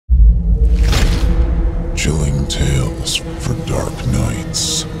Tales for Dark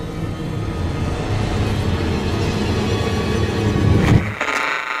Nights.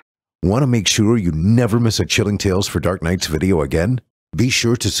 Want to make sure you never miss a Chilling Tales for Dark Nights video again? Be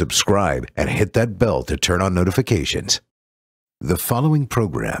sure to subscribe and hit that bell to turn on notifications. The following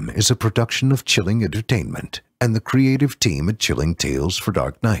program is a production of Chilling Entertainment and the creative team at Chilling Tales for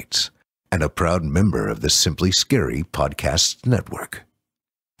Dark Nights, and a proud member of the Simply Scary Podcasts Network.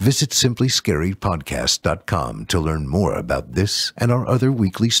 Visit simplyscarypodcast.com to learn more about this and our other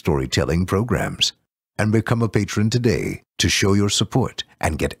weekly storytelling programs, and become a patron today to show your support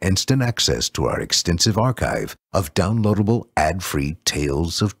and get instant access to our extensive archive of downloadable ad-free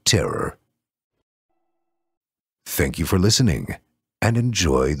tales of terror. Thank you for listening, and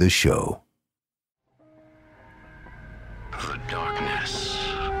enjoy the show. The darkness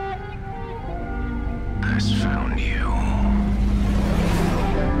has found you.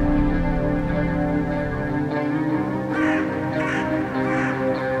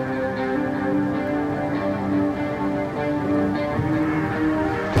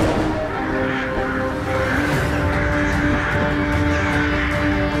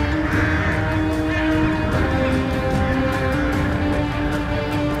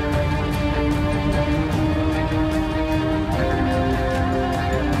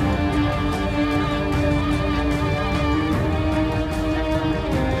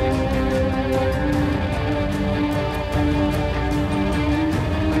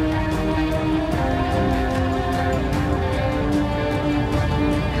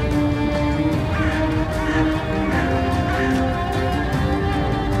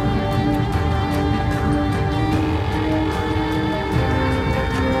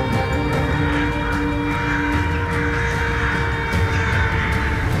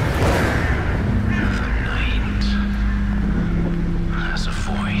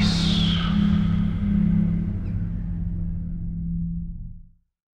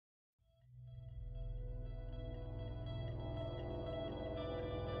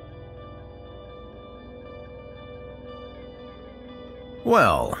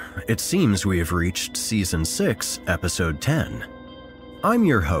 Well, it seems we have reached Season 6, Episode 10. I'm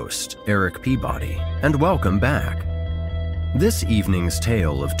your host, Erik Peabody, and welcome back. This evening's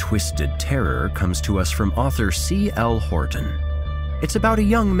tale of twisted terror comes to us from author C.L. Horton. It's about a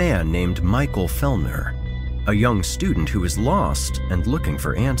young man named Michael Fellner, a young student who is lost and looking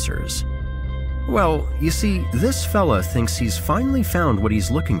for answers. Well, you see, this fella thinks he's finally found what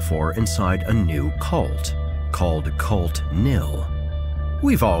he's looking for inside a new cult, called Cult Nil.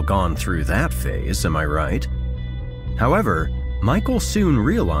 We've all gone through that phase, am I right? However, Michael soon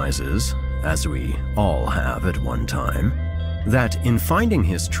realizes, as we all have at one time, that in finding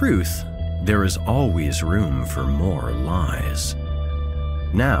his truth, there is always room for more lies.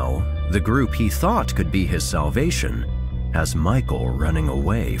 Now, the group he thought could be his salvation has Michael running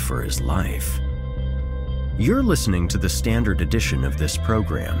away for his life. You're listening to the standard edition of this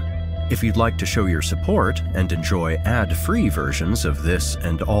program. If you'd like to show your support and enjoy ad-free versions of this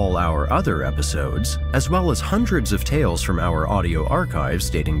and all our other episodes, as well as hundreds of tales from our audio archives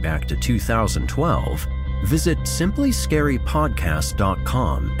dating back to 2012, visit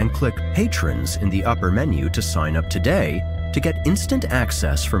simplyscarypodcast.com and click Patrons in the upper menu to sign up today to get instant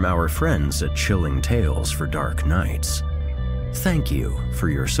access from our friends at Chilling Tales for Dark Nights. Thank you for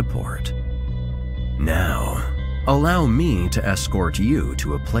your support. Now, allow me to escort you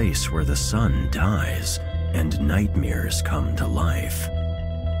to a place where the sun dies and nightmares come to life.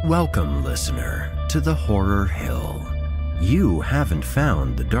 Welcome, listener, to the Horror Hill. You haven't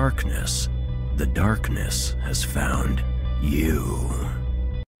found the darkness has found you.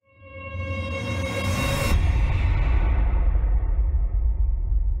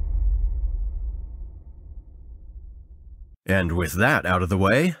 And with that out of the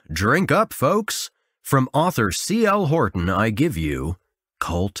way, drink up, folks! From author C.L. Horton, I give you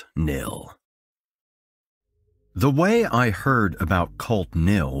Cult Nil. The way I heard about Cult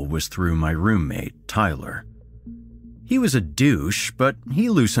Nil was through my roommate, Tyler. He was a douche, but he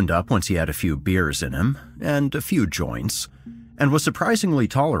loosened up once he had a few beers in him, and a few joints, and was surprisingly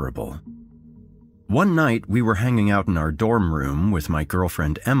tolerable. One night, we were hanging out in our dorm room with my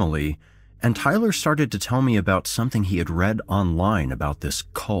girlfriend Emily, and Tyler started to tell me about something he had read online about this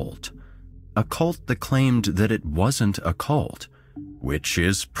cult. A cult that claimed that it wasn't a cult, which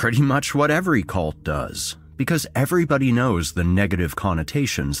is pretty much what every cult does, because everybody knows the negative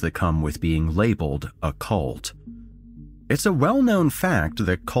connotations that come with being labeled a cult. It's a well-known fact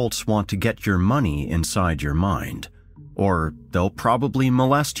that cults want to get your money inside your mind, or they'll probably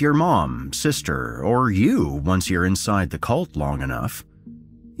molest your mom, sister, or you once you're inside the cult long enough.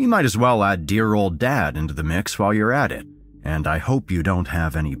 You might as well add dear old dad into the mix while you're at it, and I hope you don't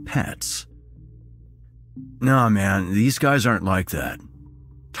have any pets." "Nah, man, these guys aren't like that,"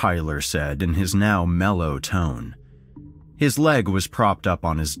 Tyler said in his now mellow tone. His leg was propped up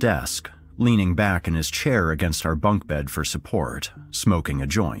on his desk, leaning back in his chair against our bunk bed for support, smoking a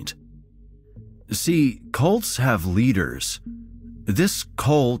joint. "See, cults have leaders. This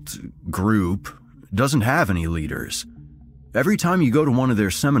cult group doesn't have any leaders. Every time you go to one of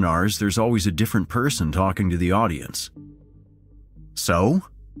their seminars, there's always a different person talking to the audience." "So?"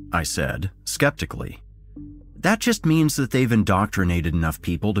 I said, skeptically. "That just means that they've indoctrinated enough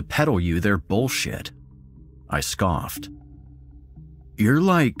people to peddle you their bullshit." I scoffed. "You're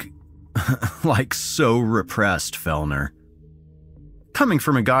like so repressed, Fellner. Coming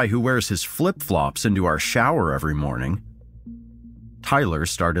from a guy who wears his flip-flops into our shower every morning." Tyler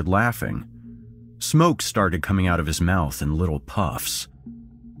started laughing. Smoke started coming out of his mouth in little puffs.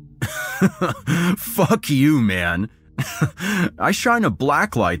 "Fuck you, man. I shine a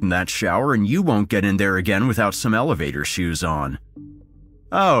blacklight in that shower and you won't get in there again without some elevator shoes on."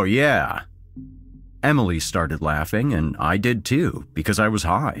 "Oh, yeah." Emily started laughing, and I did too, because I was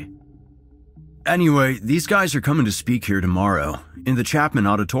high. "Anyway, these guys are coming to speak here tomorrow, in the Chapman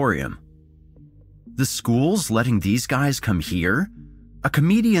Auditorium." "The school's letting these guys come here? A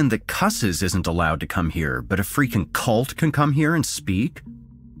comedian that cusses isn't allowed to come here, but a freaking cult can come here and speak?"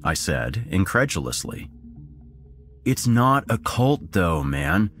 I said, incredulously. "It's not a cult though,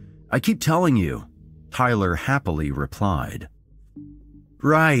 man. I keep telling you," Tyler happily replied.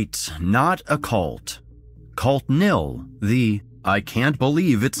 "Right, not a cult. Cult Nil, the I can't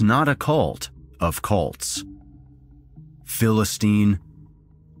believe it's not a cult of cults." "Philistine."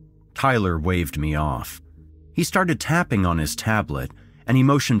 Tyler waved me off. He started tapping on his tablet, and he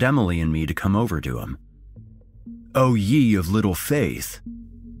motioned Emily and me to come over to him. "O ye of little faith."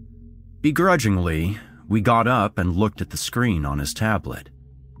 Begrudgingly, we got up and looked at the screen on his tablet.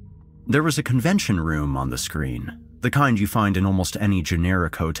 There was a convention room on the screen, the kind you find in almost any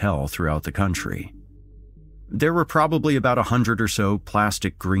generic hotel throughout the country. There were probably about 100 or so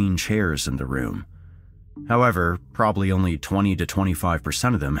plastic green chairs in the room. However, probably only 20 to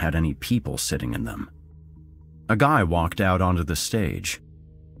 25% of them had any people sitting in them. A guy walked out onto the stage.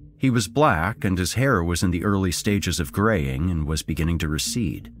 He was black, and his hair was in the early stages of graying and was beginning to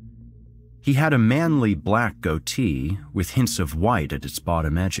recede. He had a manly black goatee with hints of white at its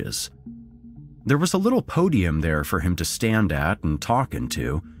bottom edges. There was a little podium there for him to stand at and talk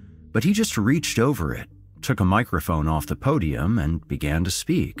into, but he just reached over it, took a microphone off the podium, and began to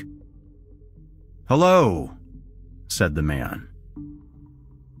speak. "Hello," said the man.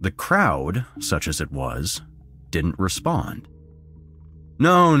 The crowd, such as it was, didn't respond.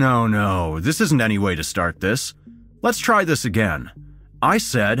 No, this isn't any way to start this. Let's try this again. I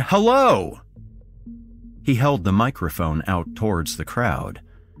said hello." He held the microphone out towards the crowd.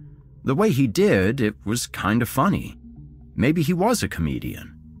 The way he did, it was kind of funny. Maybe he was a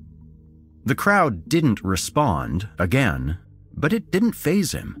comedian. The crowd didn't respond, again, but it didn't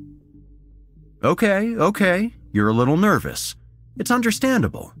faze him. Okay, you're a little nervous. It's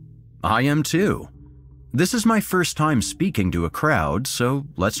understandable. I am too. This is my first time speaking to a crowd, so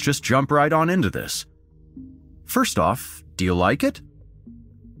let's just jump right on into this. First off, do you like it?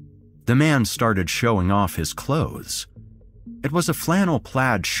 The man started showing off his clothes. It was a flannel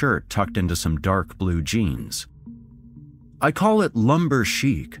plaid shirt tucked into some dark blue jeans. I call it lumber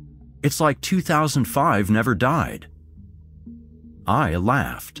chic. It's like 2005 never died. I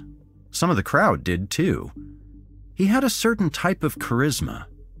laughed. Some of the crowd did too. He had a certain type of charisma.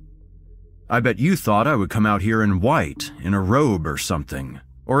 I bet you thought I would come out here in white, in a robe or something,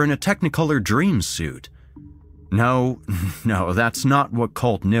 or in a Technicolor dream suit. No, that's not what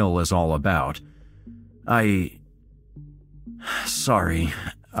Cult Nil is all about. Sorry.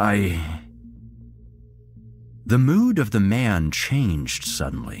 The mood of the man changed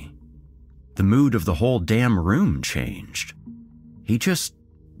suddenly. The mood of the whole damn room changed. He just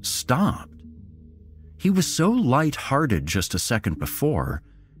stopped. He was so light-hearted just a second before,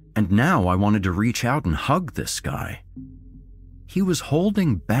 and now I wanted to reach out and hug this guy. He was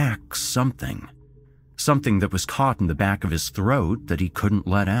holding back something that was caught in the back of his throat that he couldn't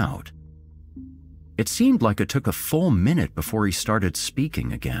let out. It seemed like it took a full minute before he started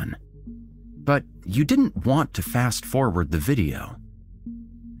speaking again. But you didn't want to fast-forward the video.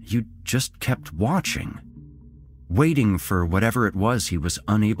 You just kept watching, waiting for whatever it was he was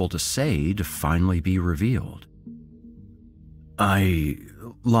unable to say to finally be revealed. I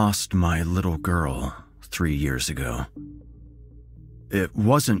lost my little girl 3 years ago. It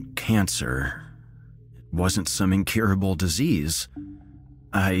wasn't cancer. It wasn't some incurable disease.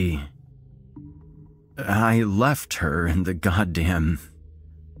 I left her in the goddamn...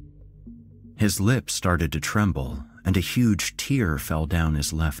 His lips started to tremble, and a huge tear fell down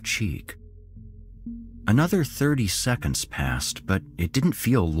his left cheek. Another 30 seconds passed, but it didn't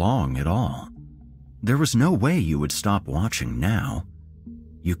feel long at all. There was no way you would stop watching now.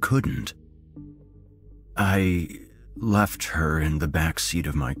 You couldn't. I left her in the back seat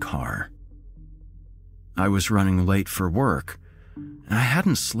of my car. I was running late for work. I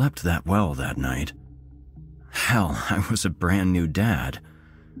hadn't slept that well that night. Hell, I was a brand new dad.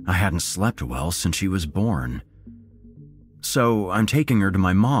 I hadn't slept well since she was born. So I'm taking her to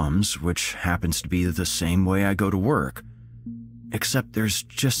my mom's, which happens to be the same way I go to work. Except there's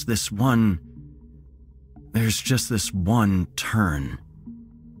just this one turn.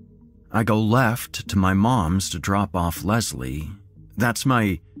 I go left to my mom's to drop off Leslie. That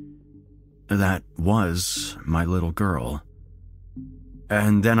was my little girl.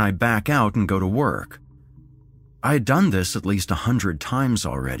 And then I back out and go to work. I had done this at least 100 times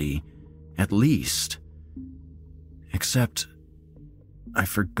already. At least. Except I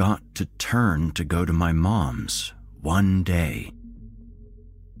forgot to turn to go to my mom's one day.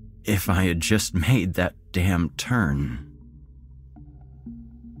 If I had just made that damn turn.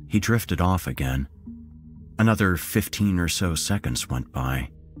 He drifted off again. Another 15 or so seconds went by.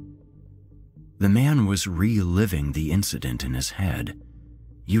 The man was reliving the incident in his head.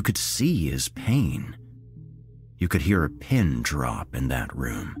 You could see his pain. You could hear a pin drop in that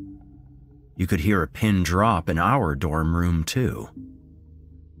room. You could hear a pin drop in our dorm room too.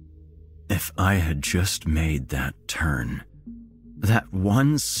 If I had just made that turn, that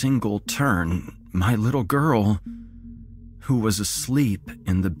one single turn, my little girl, who was asleep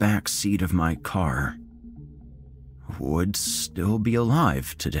in the back seat of my car, would still be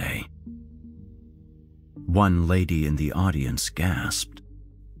alive today. One lady in the audience gasped.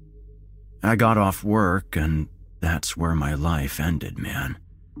 I got off work and that's where my life ended, man.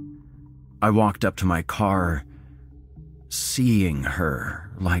 I walked up to my car, seeing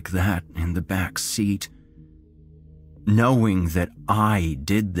her like that in the back seat, knowing that I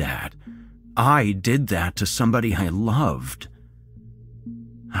did that. I did that to somebody I loved.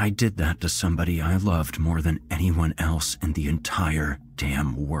 I did that to somebody I loved more than anyone else in the entire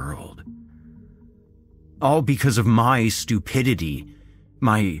damn world. All because of my stupidity,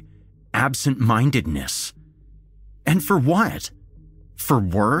 my absent-mindedness. And for what? For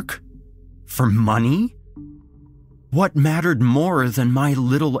work? For money? What mattered more than my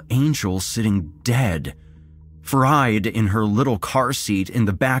little angel sitting dead, fried in her little car seat in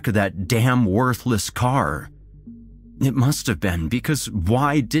the back of that damn worthless car? It must have been, because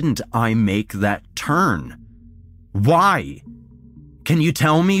why didn't I make that turn? Why? Can you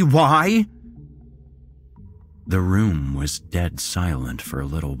tell me why? The room was dead silent for a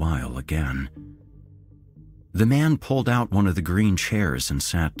little while again. The man pulled out one of the green chairs and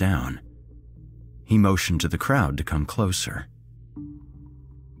sat down. He motioned to the crowd to come closer.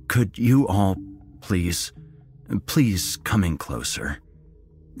 Could you all please come in closer?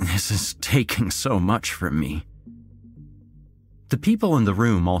 This is taking so much from me. The people in the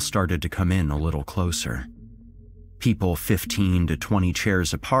room all started to come in a little closer. People 15 to 20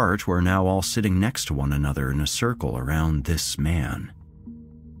 chairs apart were now all sitting next to one another in a circle around this man.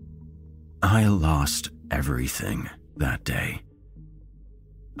 I lost everything that day.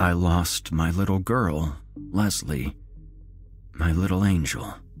 I lost my little girl, Leslie, my little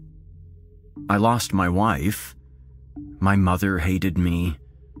angel. I lost my wife. My mother hated me.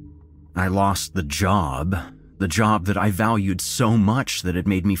 I lost the job that I valued so much that it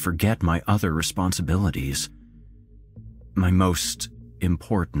made me forget my other responsibilities. My most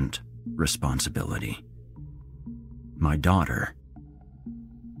important responsibility. My daughter.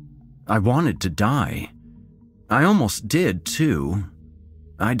 I wanted to die. I almost did, too.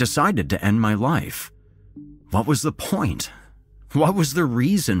 I decided to end my life. What was the point? What was the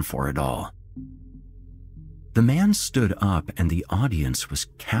reason for it all? The man stood up and the audience was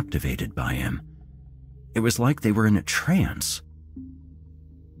captivated by him. It was like they were in a trance.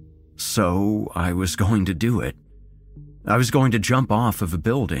 So I was going to do it. I was going to jump off of a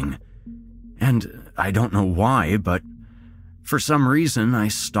building. And I don't know why, but for some reason I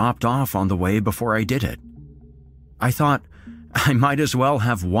stopped off on the way before I did it. I thought I might as well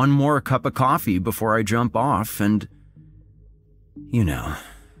have one more cup of coffee before I jump off and, you know.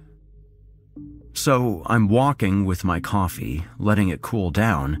 So I'm walking with my coffee, letting it cool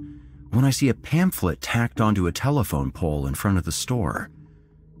down, when I see a pamphlet tacked onto a telephone pole in front of the store.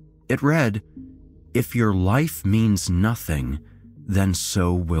 It read, "If your life means nothing, then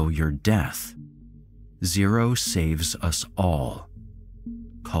so will your death. Zero saves us all.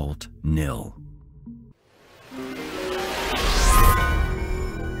 Cult Nil.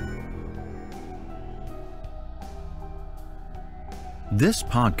 This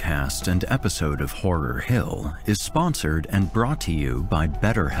podcast and episode of Horror Hill is sponsored and brought to you by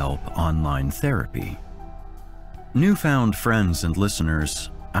BetterHelp Online Therapy. Newfound friends and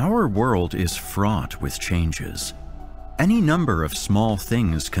listeners, our world is fraught with changes. Any number of small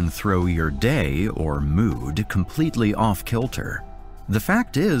things can throw your day or mood completely off kilter. The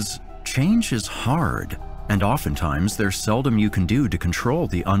fact is, change is hard, and oftentimes there's seldom you can do to control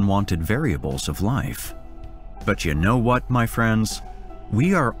the unwanted variables of life. But you know what, my friends?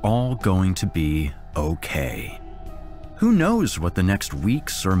 We are all going to be okay. Who knows what the next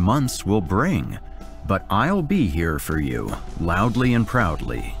weeks or months will bring, but I'll be here for you, loudly and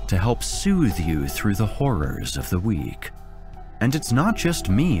proudly, to help soothe you through the horrors of the week. And it's not just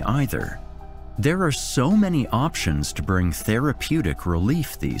me either. There are so many options to bring therapeutic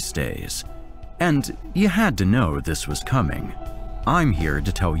relief these days. And you had to know this was coming. I'm here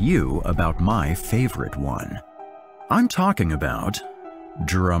to tell you about my favorite one. I'm talking about,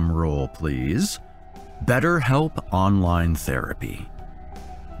 drum roll please, BetterHelp Online Therapy.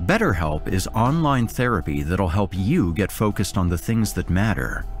 BetterHelp is online therapy that'll help you get focused on the things that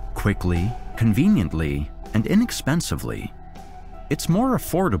matter, quickly, conveniently, and inexpensively. It's more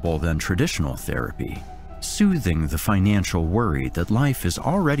affordable than traditional therapy, soothing the financial worry that life is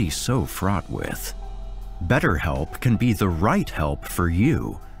already so fraught with. BetterHelp can be the right help for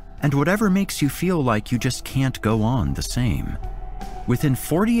you, and whatever makes you feel like you just can't go on the same. Within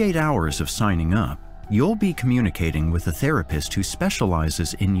 48 hours of signing up, you'll be communicating with a therapist who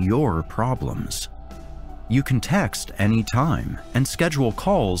specializes in your problems. You can text anytime and schedule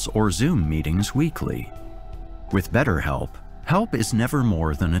calls or Zoom meetings weekly. With BetterHelp, help is never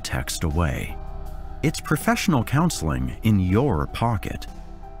more than a text away. It's professional counseling in your pocket.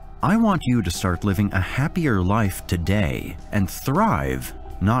 I want you to start living a happier life today and thrive,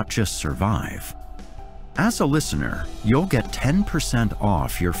 not just survive. As a listener, you'll get 10%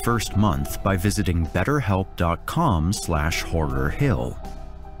 off your first month by visiting betterhelp.com/horrorhill.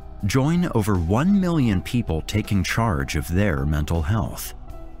 Join over 1 million people taking charge of their mental health.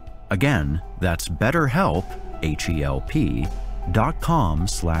 Again, that's BetterHelp,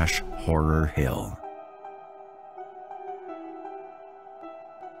 HELP.com/horrorhill.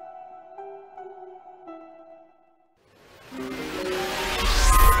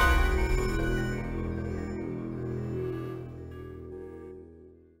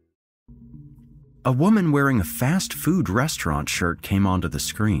 A woman wearing a fast food restaurant shirt came onto the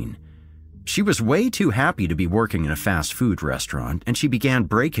screen. She was way too happy to be working in a fast food restaurant, and she began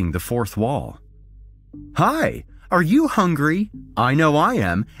breaking the fourth wall. "Hi, are you hungry? I know I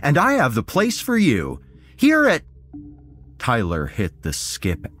am, and I have the place for you. Here at..." Tyler hit the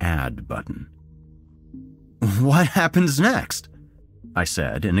skip ad button. "What happens next?" I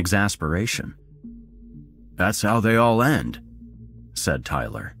said in exasperation. "That's how they all end," said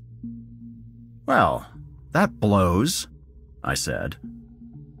Tyler. "Well, that blows," I said.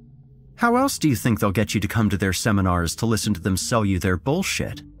 "How else do you think they'll get you to come to their seminars to listen to them sell you their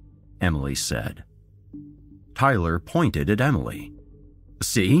bullshit?" Emily said. Tyler pointed at Emily.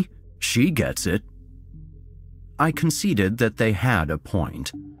 "See? She gets it." I conceded that they had a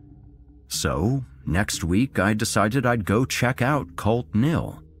point. So, next week I decided I'd go check out Cult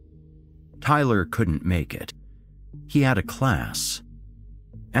Nil. Tyler couldn't make it. He had a class.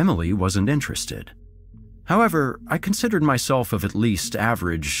 Emily wasn't interested. However, I considered myself of at least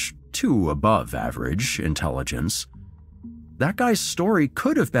average to above average intelligence. That guy's story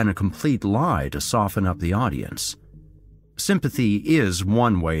could have been a complete lie to soften up the audience. Sympathy is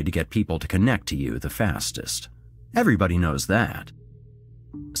one way to get people to connect to you the fastest. Everybody knows that.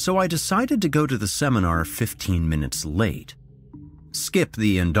 So I decided to go to the seminar 15 minutes late. Skip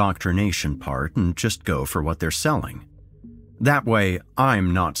the indoctrination part and just go for what they're selling. That way,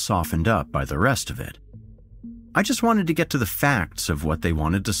 I'm not softened up by the rest of it. I just wanted to get to the facts of what they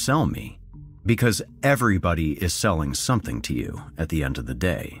wanted to sell me, because everybody is selling something to you at the end of the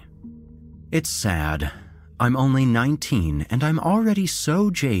day. It's sad. I'm only 19 and I'm already so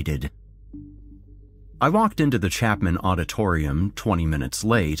jaded. I walked into the Chapman Auditorium 20 minutes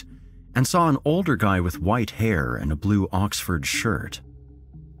late and saw an older guy with white hair and a blue Oxford shirt.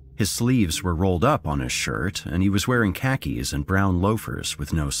 His sleeves were rolled up on his shirt, and he was wearing khakis and brown loafers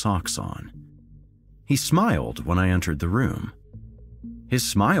with no socks on. He smiled when I entered the room. His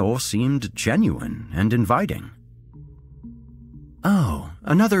smile seemed genuine and inviting. "Oh,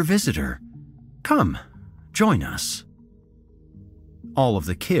 another visitor. Come, join us." All of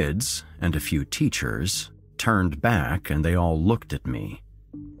the kids, and a few teachers, turned back and they all looked at me.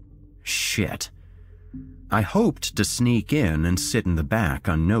 Shit. I hoped to sneak in and sit in the back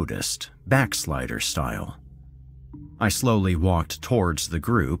unnoticed, backslider style. I slowly walked towards the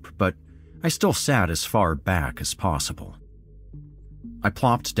group, but I still sat as far back as possible. I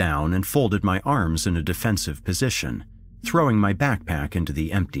plopped down and folded my arms in a defensive position, throwing my backpack into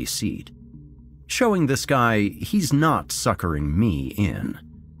the empty seat, showing this guy he's not suckering me in.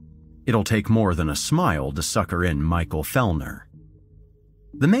 It'll take more than a smile to sucker in Michael Fellner.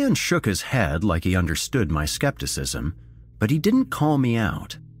 The man shook his head like he understood my skepticism, but he didn't call me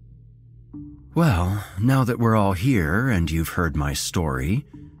out. Well, now that we're all here and you've heard my story,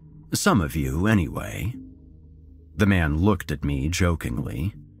 some of you anyway. The man looked at me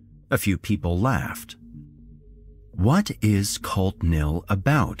jokingly. A few people laughed. What is Cult Nil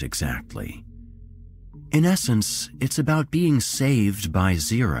about exactly? In essence, it's about being saved by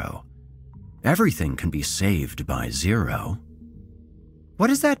zero. Everything can be saved by zero. What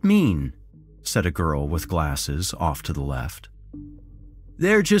does that mean? Said a girl with glasses off to the left.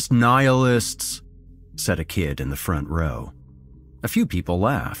 They're just nihilists, said a kid in the front row. A few people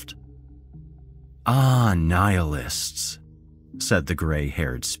laughed. Ah, nihilists, said the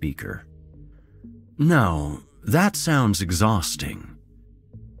gray-haired speaker. No, that sounds exhausting.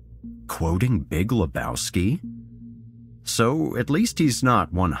 Quoting Big Lebowski? So at least he's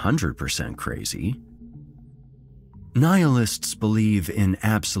not 100% crazy. Nihilists believe in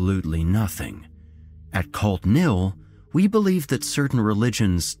absolutely nothing. At Cult Nil, we believe that certain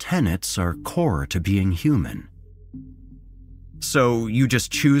religions' tenets are core to being human. So you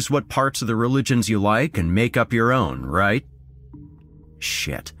just choose what parts of the religions you like and make up your own, right?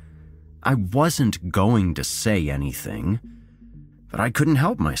 Shit. I wasn't going to say anything, but I couldn't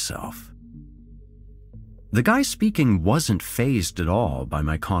help myself. The guy speaking wasn't fazed at all by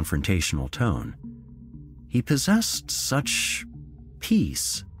my confrontational tone. He possessed such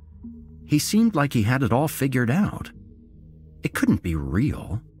peace. He seemed like he had it all figured out. It couldn't be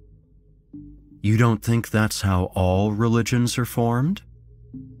real. You don't think that's how all religions are formed?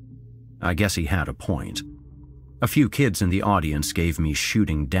 I guess he had a point. A few kids in the audience gave me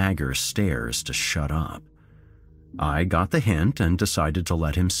shooting dagger stares to shut up. I got the hint and decided to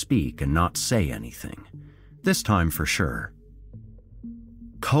let him speak and not say anything. This time for sure.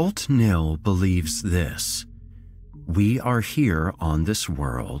 Cult Nil believes this. We are here on this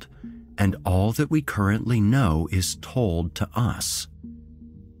world, and all that we currently know is told to us.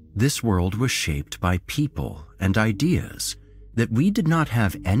 This world was shaped by people and ideas that we did not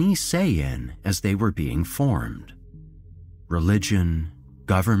have any say in as they were being formed. Religion,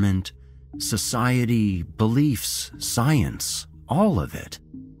 government, society, beliefs, science, all of it.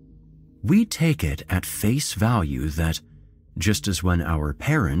 We take it at face value that, just as when our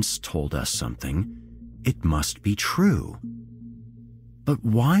parents told us something, it must be true. But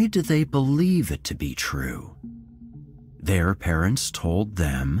why do they believe it to be true? Their parents told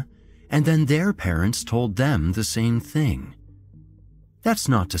them, and then their parents told them the same thing. That's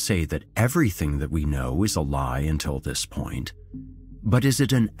not to say that everything that we know is a lie until this point, but is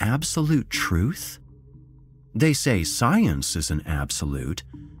it an absolute truth? They say science is an absolute,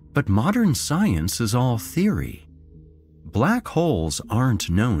 but modern science is all theory. Black holes aren't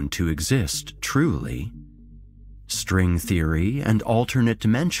known to exist truly. String theory and alternate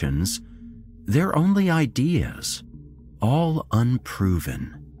dimensions, they're only ideas, all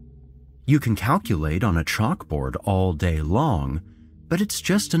unproven. You can calculate on a chalkboard all day long, but it's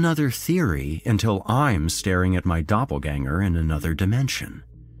just another theory until I'm staring at my doppelganger in another dimension.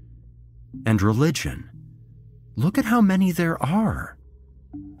 And religion. Look at how many there are.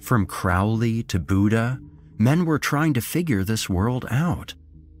 From Crowley to Buddha, men were trying to figure this world out.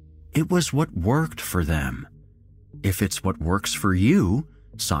 It was what worked for them. If it's what works for you,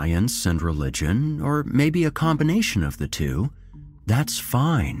 science and religion, or maybe a combination of the two, that's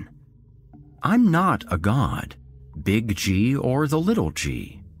fine. I'm not a god, big G or the little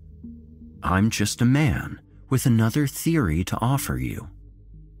g. I'm just a man with another theory to offer you.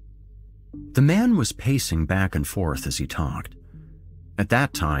 The man was pacing back and forth as he talked. At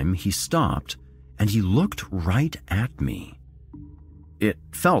that time, he stopped and he looked right at me. It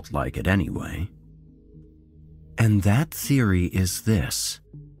felt like it anyway. And that theory is this.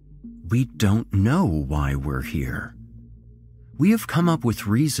 We don't know why we're here. We have come up with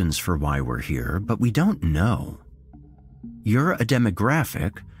reasons for why we're here, but we don't know. You're a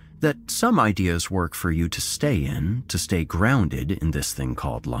demographic that some ideas work for you to stay grounded in this thing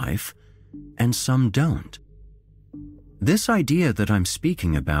called life, and some don't. This idea that I'm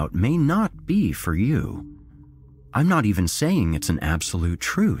speaking about may not be for you. I'm not even saying it's an absolute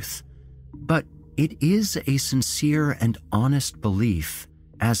truth, but it is a sincere and honest belief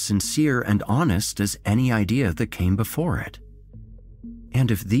as sincere and honest as any idea that came before it. And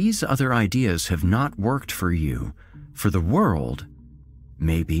if these other ideas have not worked for you, for the world,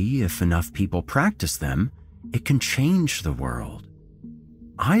 maybe if enough people practice them, it can change the world.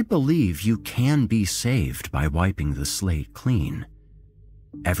 I believe you can be saved by wiping the slate clean.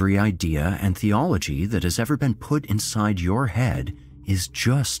 Every idea and theology that has ever been put inside your head is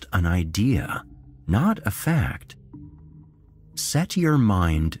just an idea, not a fact. Set your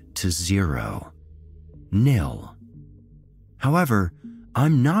mind to 0, nil. However,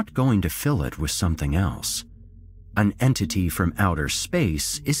 I'm not going to fill it with something else. An entity from outer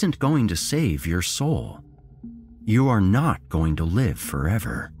space isn't going to save your soul. You are not going to live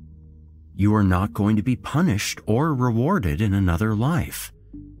forever. You are not going to be punished or rewarded in another life.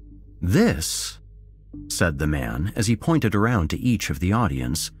 This, said the man as he pointed around to each of the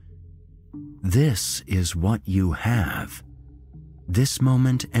audience, this is what you have. This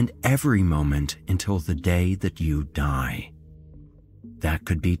moment and every moment until the day that you die. That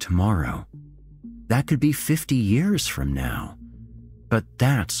could be tomorrow. That could be 50 years from now. But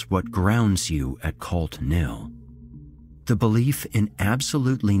that's what grounds you at Cult Nil. The belief in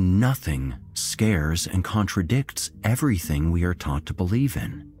absolutely nothing scares and contradicts everything we are taught to believe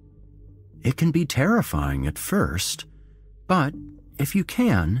in. It can be terrifying at first, but if you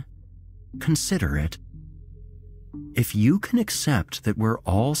can, consider it. If you can accept that we're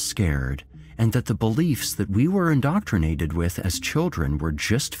all scared and that the beliefs that we were indoctrinated with as children were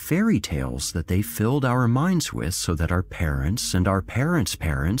just fairy tales that they filled our minds with so that our parents and our parents'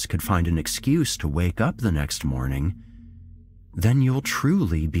 parents could find an excuse to wake up the next morning, then you'll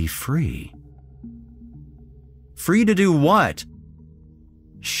truly be free. Free to do what?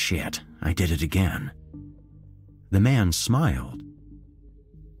 Shit, I did it again. The man smiled.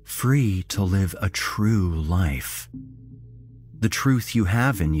 Free to live a true life. The truth you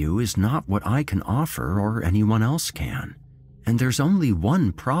have in you is not what I can offer or anyone else can, and there's only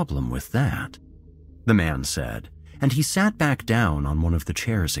one problem with that, the man said, and he sat back down on one of the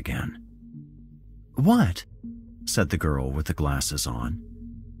chairs again. What? Said the girl with the glasses on.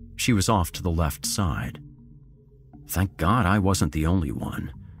 She was off to the left side. Thank God I wasn't the only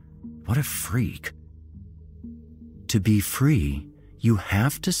one. What a freak. To be free, you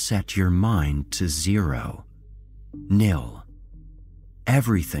have to set your mind to 0, nil.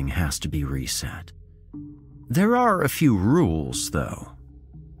 Everything has to be reset. There are a few rules, though.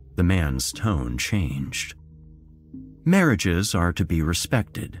 The man's tone changed. Marriages are to be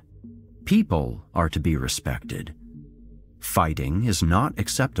respected. People are to be respected. Fighting is not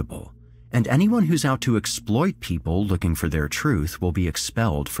acceptable, and anyone who's out to exploit people looking for their truth will be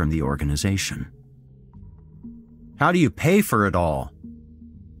expelled from the organization. How do you pay for it all?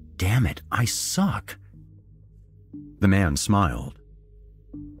 Damn it, I suck. The man smiled.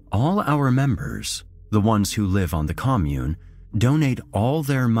 All our members, the ones who live on the commune, donate all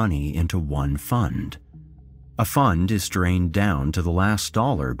their money into one fund. A fund is drained down to the last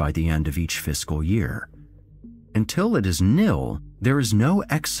dollar by the end of each fiscal year. Until it is nil, there is no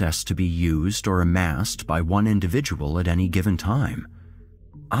excess to be used or amassed by one individual at any given time.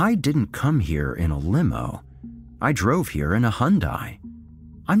 I didn't come here in a limo. I drove here in a Hyundai.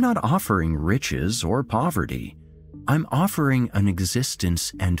 I'm not offering riches or poverty. I'm offering an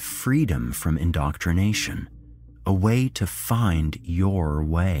existence and freedom from indoctrination, a way to find your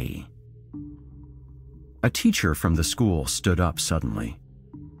way. A teacher from the school stood up suddenly.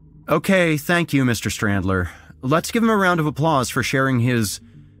 Okay, thank you, Mr. Strandler. Let's give him a round of applause for sharing his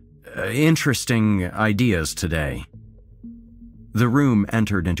interesting ideas today. The room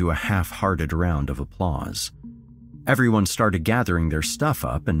entered into a half-hearted round of applause. Everyone started gathering their stuff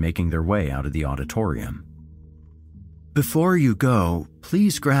up and making their way out of the auditorium. Before you go,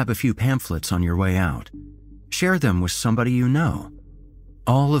 please grab a few pamphlets on your way out. Share them with somebody you know.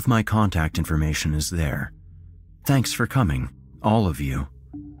 All of my contact information is there. Thanks for coming, all of you.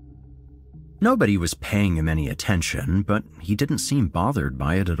 Nobody was paying him any attention, but he didn't seem bothered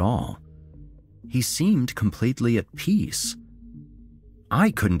by it at all. He seemed completely at peace.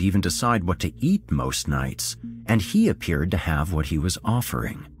 I couldn't even decide what to eat most nights, and he appeared to have what he was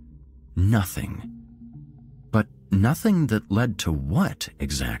offering. Nothing. But nothing that led to what,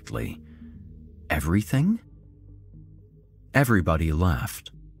 exactly? Everything? Everybody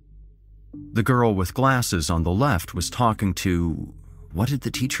left. The girl with glasses on the left was talking to... what did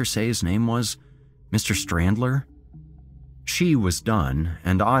the teacher say his name was? Mr. Strandler? She was done,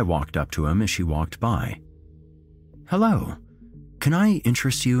 and I walked up to him as she walked by. Hello. Can I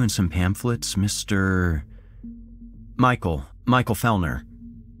interest you in some pamphlets, Mr. Michael Fellner?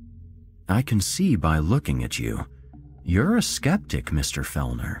 I can see by looking at you. You're a skeptic, Mr.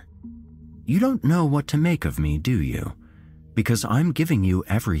 Fellner. You don't know what to make of me, do you? Because I'm giving you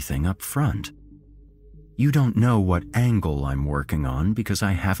everything up front. You don't know what angle I'm working on because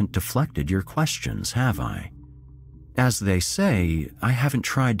I haven't deflected your questions, have I? As they say, I haven't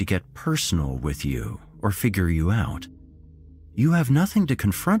tried to get personal with you or figure you out. You have nothing to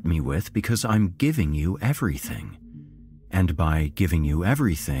confront me with because I'm giving you everything. And by giving you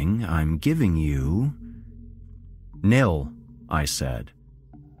everything, I'm giving you... Nil, I said.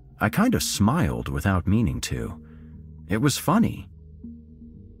 I kind of smiled without meaning to. It was funny.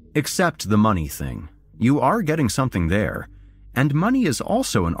 Except the money thing. You are getting something there, and money is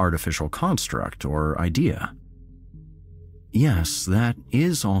also an artificial construct or idea. Yes, that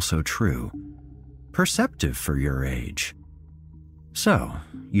is also true. Perceptive for your age. So,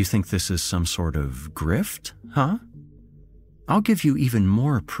 you think this is some sort of grift, huh? I'll give you even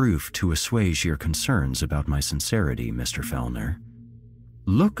more proof to assuage your concerns about my sincerity, Mr. Fellner.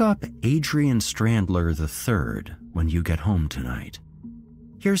 Look up Adrian Strandler III when you get home tonight.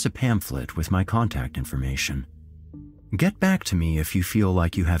 Here's a pamphlet with my contact information. Get back to me if you feel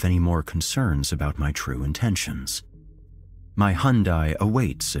like you have any more concerns about my true intentions. My Hyundai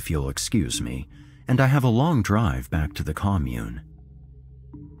awaits if you'll excuse me, and I have a long drive back to the commune.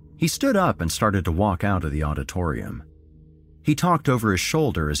 He stood up and started to walk out of the auditorium. He talked over his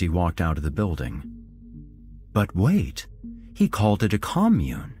shoulder as he walked out of the building. But wait, he called it a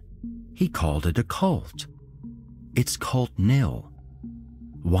commune. He called it a cult. It's Cult Nil.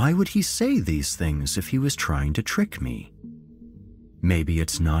 Why would he say these things if he was trying to trick me? Maybe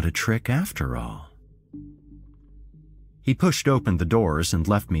it's not a trick after all. He pushed open the doors and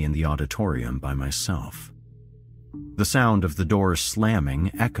left me in the auditorium by myself. The sound of the doors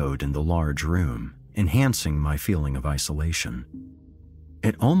slamming echoed in the large room, enhancing my feeling of isolation.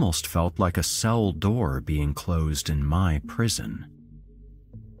 It almost felt like a cell door being closed in my prison.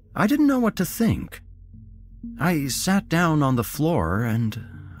 I didn't know what to think. I sat down on the floor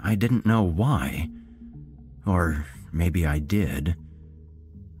and I didn't know why. Or maybe I did.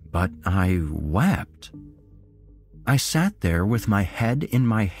 But I wept. I sat there with my head in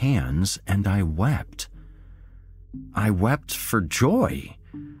my hands and I wept. I wept for joy.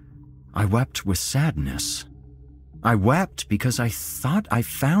 I wept with sadness. I wept because I thought I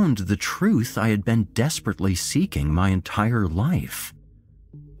found the truth I had been desperately seeking my entire life.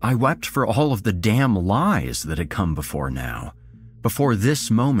 I wept for all of the damn lies that had come before now, before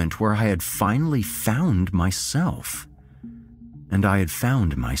this moment where I had finally found myself. And I had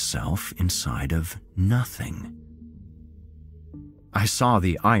found myself inside of nothing. I saw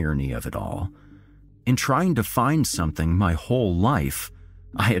the irony of it all. In trying to find something my whole life,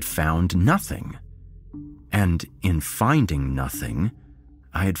 I had found nothing. And in finding nothing,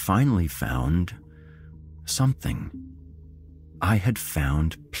 I had finally found something. I had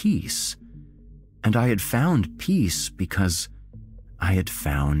found peace. And I had found peace because I had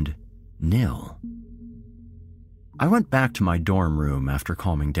found Nil. I went back to my dorm room after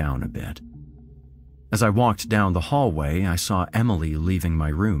calming down a bit. As I walked down the hallway, I saw Emily leaving my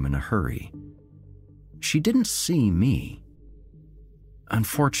room in a hurry. She didn't see me.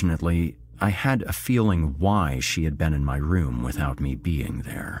 Unfortunately, I had a feeling why she had been in my room without me being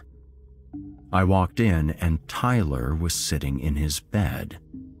there. I walked in and Tyler was sitting in his bed.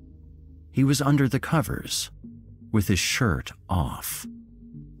 He was under the covers, with his shirt off.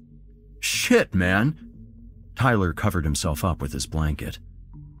 Shit, man! Tyler covered himself up with his blanket.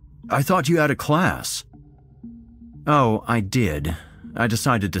 I thought you had a class. Oh, I did. I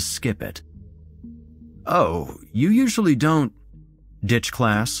decided to skip it. Oh, you usually don't... Ditch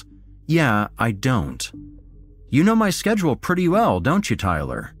class? Yeah, I don't. You know my schedule pretty well, don't you,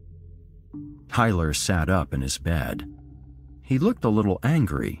 Tyler? Tyler sat up in his bed. He looked a little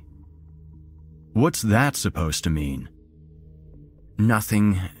angry. What's that supposed to mean?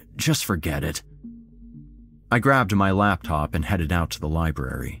 Nothing. Just forget it. I grabbed my laptop and headed out to the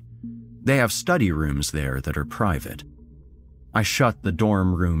library. They have study rooms there that are private. I shut the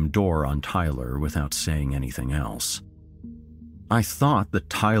dorm room door on Tyler without saying anything else. I thought that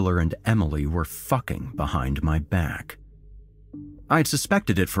Tyler and Emily were fucking behind my back. I'd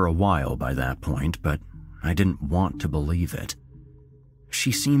suspected it for a while by that point, but I didn't want to believe it.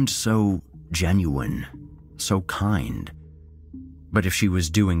 She seemed so genuine, so kind. But if she was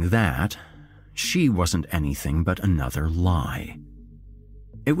doing that, she wasn't anything but another lie.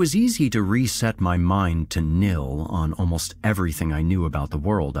 It was easy to reset my mind to nil on almost everything I knew about the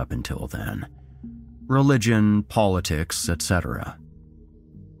world up until then. Religion, politics, etc.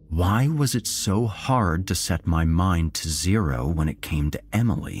 Why was it so hard to set my mind to zero when it came to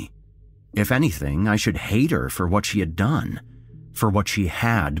Emily? If anything, I should hate her for what she had done, for what she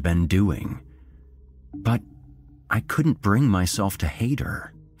had been doing. But I couldn't bring myself to hate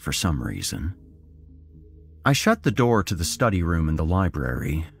her for some reason. I shut the door to the study room in the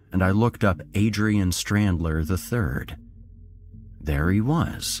library, and I looked up Adrian Strandler III. There he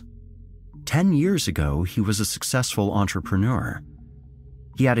was. 10 years ago, he was a successful entrepreneur.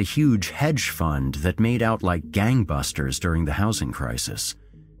 He had a huge hedge fund that made out like gangbusters during the housing crisis.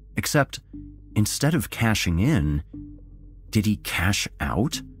 Except, instead of cashing in, did he cash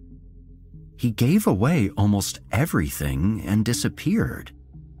out? He gave away almost everything and disappeared.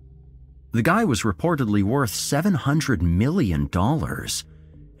 The guy was reportedly worth $700 million,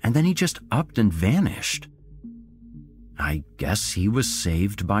 and then he just upped and vanished. I guess he was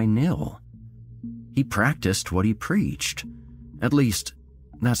saved by Nil. He practiced what he preached. At least,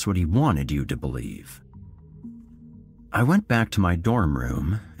 that's what he wanted you to believe. I went back to my dorm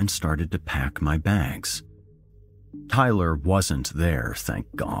room and started to pack my bags. Tyler wasn't there,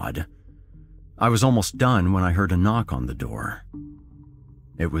 thank God. I was almost done when I heard a knock on the door.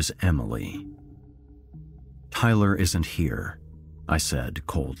 It was Emily. "Tyler isn't here," I said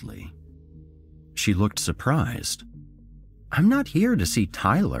coldly. She looked surprised. "I'm not here to see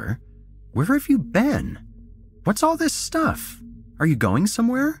Tyler. Where have you been? What's all this stuff? Are you going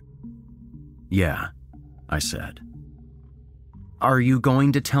somewhere?" "Yeah," I said. "Are you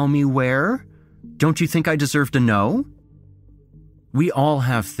going to tell me where? Don't you think I deserve to know?" We all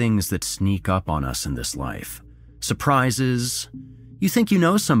have things that sneak up on us in this life. Surprises. You think you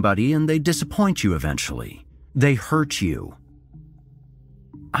know somebody and they disappoint you eventually. They hurt you.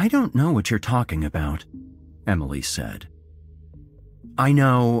 "I don't know what you're talking about," Emily said. "I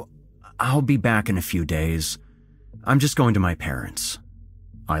know. I'll be back in a few days. I'm just going to my parents,"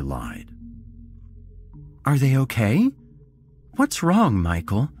 I lied. "Are they okay? What's wrong,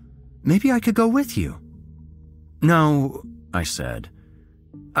 Michael? Maybe I could go with you." "No," I said.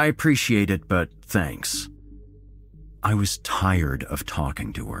 "I appreciate it, but thanks." I was tired of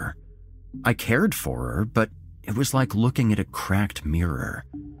talking to her. I cared for her, but it was like looking at a cracked mirror.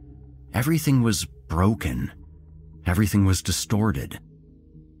 Everything was broken. Everything was distorted.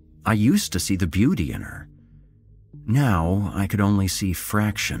 I used to see the beauty in her. Now I could only see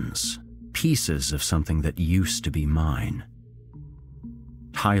fractions, pieces of something that used to be mine.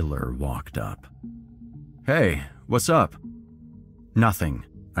 Tyler walked up. "Hey, what's up?" "Nothing,"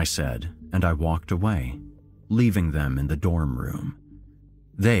 I said, and I walked away, leaving them in the dorm room.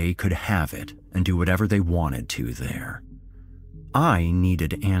 They could have it and do whatever they wanted to there. I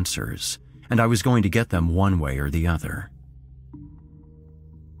needed answers, and I was going to get them one way or the other.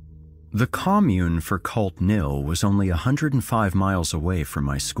 The commune for Cult Nil was only 105 miles away from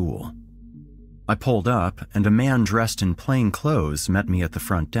my school. I pulled up, and a man dressed in plain clothes met me at the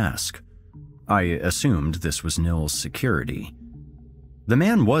front desk. I assumed this was Nil's security. The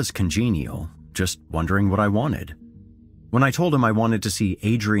man was congenial, just wondering what I wanted. When I told him I wanted to see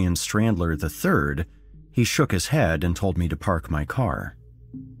Adrian Strandler III, he shook his head and told me to park my car.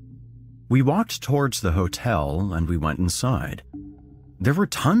 We walked towards the hotel and we went inside. There were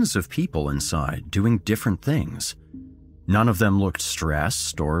tons of people inside doing different things. None of them looked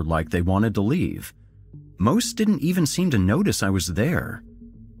stressed or like they wanted to leave. Most didn't even seem to notice I was there.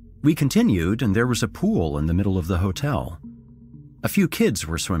 We continued and there was a pool in the middle of the hotel. A few kids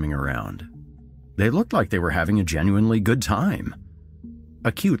were swimming around. They looked like they were having a genuinely good time.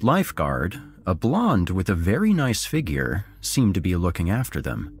 A cute lifeguard, a blonde with a very nice figure, seemed to be looking after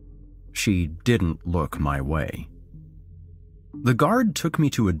them. She didn't look my way. The guard took me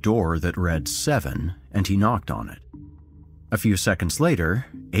to a door that read 7, and he knocked on it. A few seconds later,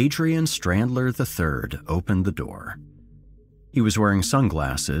 Adrian Strandler III opened the door. He was wearing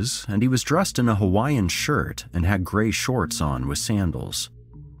sunglasses, and he was dressed in a Hawaiian shirt and had gray shorts on with sandals.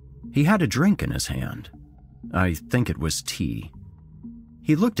 He had a drink in his hand. I think it was tea.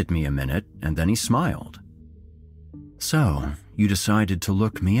 He looked at me a minute, and then he smiled. "So, you decided to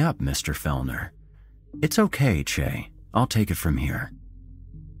look me up, Mr. Fellner. It's okay, Che. I'll take it from here."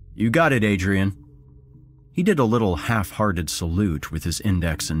 "You got it, Adrian." He did a little half-hearted salute with his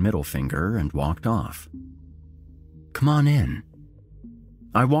index and middle finger and walked off. "Come on in."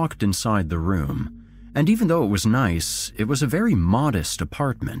 I walked inside the room, and even though it was nice, it was a very modest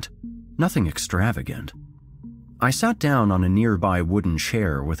apartment, nothing extravagant. I sat down on a nearby wooden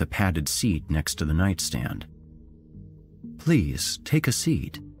chair with a padded seat next to the nightstand. "Please, take a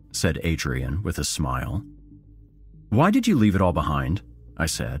seat," said Adrian with a smile. "Why did you leave it all behind?" I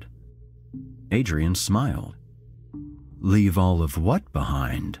said. Adrian smiled. "Leave all of what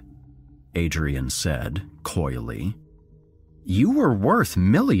behind?" Adrian said, coyly. "You were worth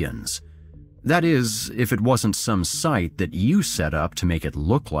millions. That is, if it wasn't some site that you set up to make it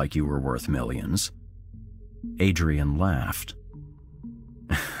look like you were worth millions. Adrian laughed.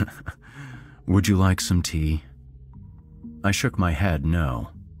 Would you like some tea? I shook my head no.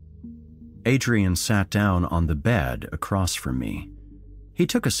 Adrian sat down on the bed across from me. He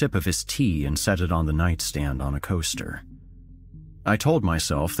took a sip of his tea and set it on the nightstand on a coaster. I told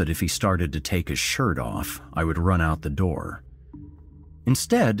myself that if he started to take his shirt off, I would run out the door.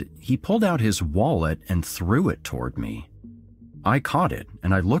 Instead, he pulled out his wallet and threw it toward me. I caught it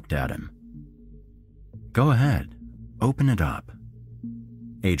and I looked at him. Go ahead, open it up,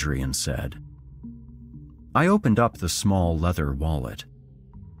 Adrian said. I opened up the small leather wallet.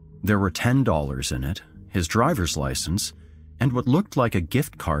 There were $10 in it, his driver's license, and what looked like a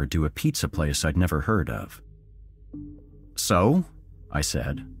gift card to a pizza place I'd never heard of. So, I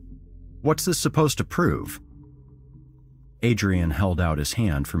said, what's this supposed to prove? Adrian held out his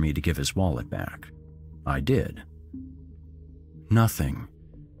hand for me to give his wallet back. I did. Nothing.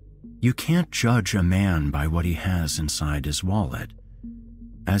 You can't judge a man by what he has inside his wallet.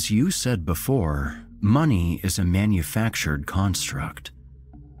 As you said before, money is a manufactured construct.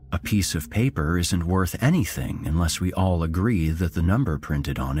 A piece of paper isn't worth anything unless we all agree that the number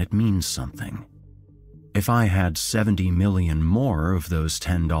printed on it means something. If I had 70 million more of those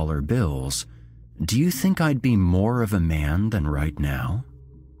 $10 bills, do you think I'd be more of a man than right now?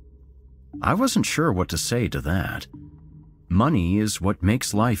 I wasn't sure what to say to that. Money is what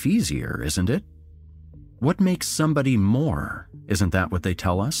makes life easier, isn't it? What makes somebody more? Isn't that what they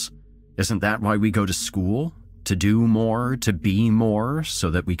tell us? Isn't that why we go to school? To do more, to be more,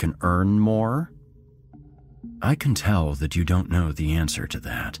 so that we can earn more? I can tell that you don't know the answer to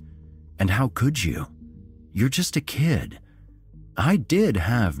that. And how could you? You're just a kid. I did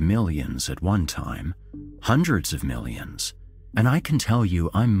have millions at one time, hundreds of millions, and I can tell you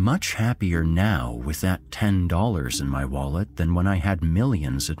I'm much happier now with that $10 in my wallet than when I had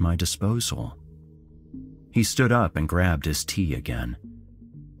millions at my disposal. He stood up and grabbed his tea again.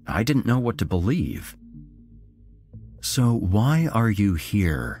 I didn't know what to believe. So why are you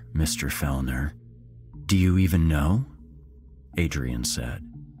here, Mr. Fellner? Do you even know? Adrian said.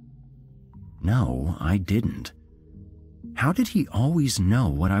 No, I didn't. How did he always know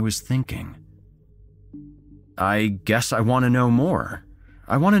what I was thinking? I guess I want to know more.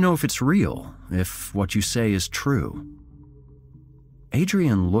 I want to know if it's real, if what you say is true.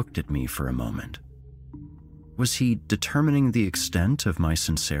 Adrian looked at me for a moment. Was he determining the extent of my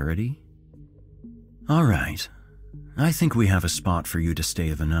sincerity? All right. I think we have a spot for you to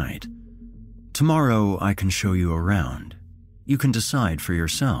stay the night. Tomorrow I can show you around. You can decide for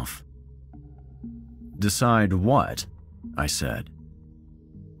yourself. Decide what? I said.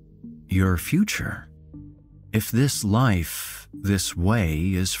 Your future. If this life, this way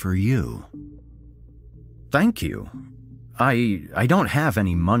is for you. Thank you. I don't have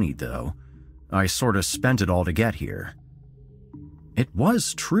any money, though. I sort of spent it all to get here. It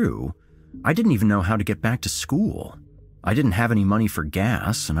was true. I didn't even know how to get back to school. I didn't have any money for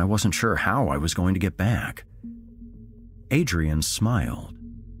gas, and I wasn't sure how I was going to get back. Adrian smiled.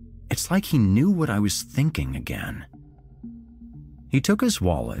 It's like he knew what I was thinking again. He took his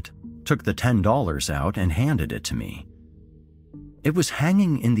wallet, took the $10 out, and handed it to me. It was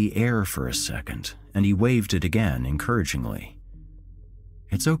hanging in the air for a second, and he waved it again encouragingly.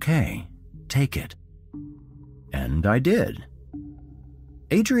 It's okay. Take it. And I did.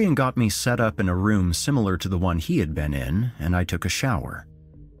 Adrian got me set up in a room similar to the one he had been in, and I took a shower.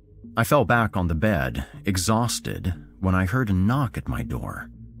 I fell back on the bed, exhausted, when I heard a knock at my door.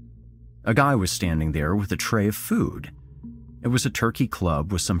 A guy was standing there with a tray of food. It was a turkey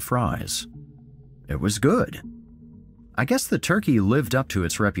club with some fries. It was good. I guess the turkey lived up to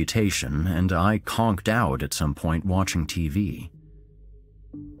its reputation, and I conked out at some point watching TV.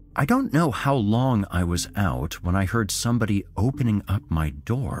 I don't know how long I was out when I heard somebody opening up my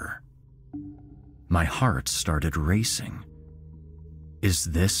door. My heart started racing. Is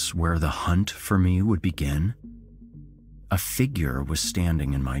this where the hunt for me would begin? A figure was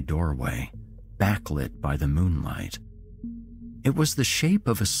standing in my doorway, backlit by the moonlight. It was the shape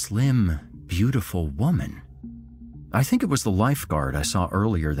of a slim, beautiful woman. I think it was the lifeguard I saw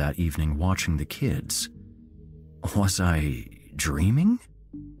earlier that evening watching the kids. Was I dreaming?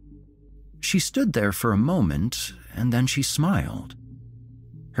 She stood there for a moment, and then she smiled.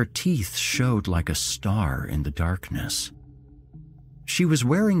 Her teeth showed like a star in the darkness. She was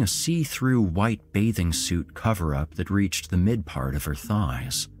wearing a see-through white bathing suit cover-up that reached the mid-part of her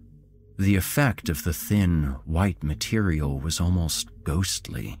thighs. The effect of the thin, white material was almost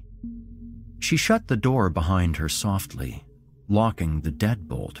ghostly. She shut the door behind her softly, locking the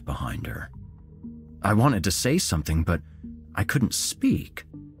deadbolt behind her. I wanted to say something, but I couldn't speak.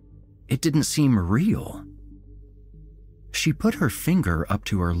 It didn't seem real. She put her finger up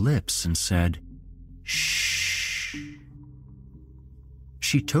to her lips and said, "Shh."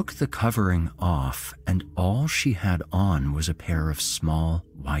 She took the covering off, and all she had on was a pair of small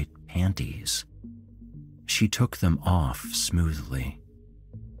white panties. She took them off smoothly.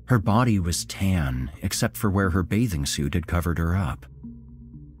 Her body was tan, except for where her bathing suit had covered her up.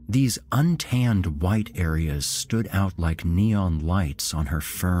 These untanned white areas stood out like neon lights on her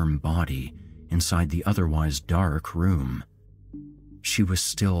firm body inside the otherwise dark room. She was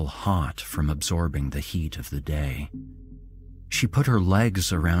still hot from absorbing the heat of the day. She put her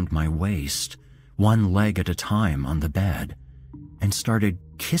legs around my waist, one leg at a time on the bed, and started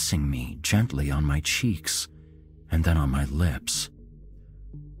kissing me gently on my cheeks and then on my lips.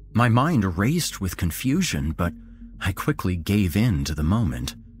 My mind raced with confusion, but I quickly gave in to the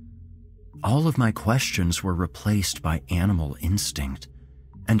moment. All of my questions were replaced by animal instinct,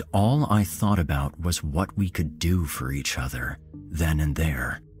 and all I thought about was what we could do for each other, then and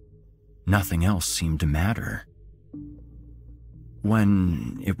there. Nothing else seemed to matter.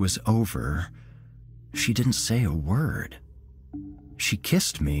 When it was over, she didn't say a word. She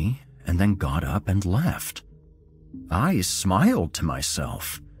kissed me and then got up and left. I smiled to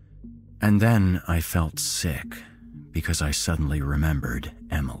myself, and then I felt sick because I suddenly remembered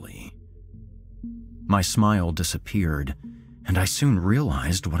Emily. My smile disappeared, and I soon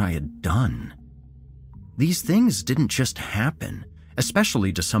realized what I had done. These things didn't just happen,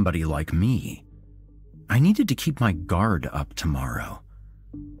 especially to somebody like me. I needed to keep my guard up tomorrow.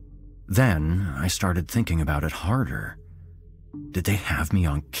 Then I started thinking about it harder. Did they have me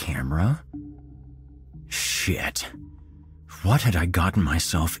on camera? Shit. What had I gotten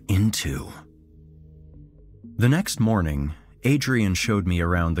myself into? The next morning, Adrian showed me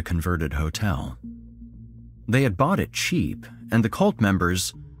around the converted hotel. They had bought it cheap, and the cult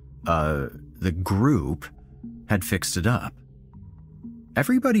members, the group, had fixed it up.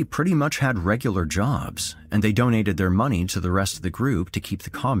 Everybody pretty much had regular jobs, and they donated their money to the rest of the group to keep the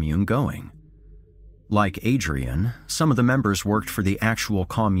commune going. Like Adrian, some of the members worked for the actual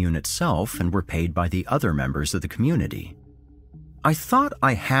commune itself and were paid by the other members of the community. I thought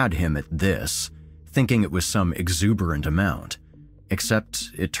I had him at this, thinking it was some exuberant amount,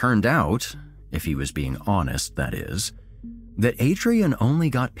 except it turned out, if he was being honest, that is, that Adrian only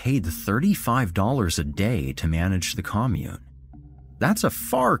got paid $35 a day to manage the commune. That's a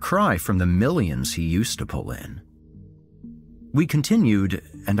far cry from the millions he used to pull in. We continued,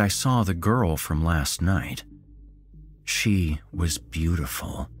 and I saw the girl from last night. She was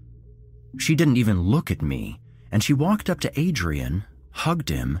beautiful. She didn't even look at me, and she walked up to Adrian, hugged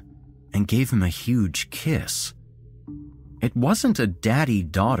him, and gave him a huge kiss. It wasn't a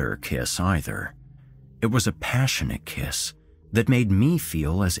daddy-daughter kiss either. It was a passionate kiss that made me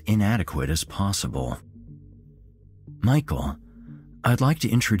feel as inadequate as possible. "Michael, I'd like to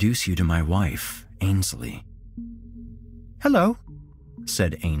introduce you to my wife, Ainsley." "Hello,"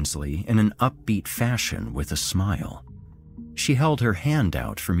 said Ainsley in an upbeat fashion with a smile. She held her hand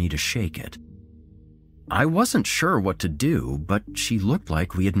out for me to shake it. I wasn't sure what to do, but she looked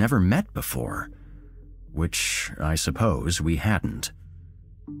like we had never met before, which I suppose we hadn't.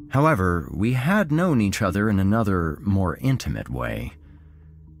 However, we had known each other in another, more intimate way.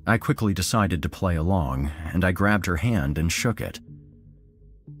 I quickly decided to play along, and I grabbed her hand and shook it.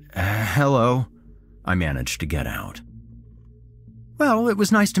 "Hello," I managed to get out. "Well, it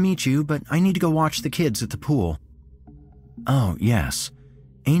was nice to meet you, but I need to go watch the kids at the pool." "Oh, yes.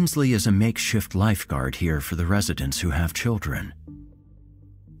 Ainsley is a makeshift lifeguard here for the residents who have children."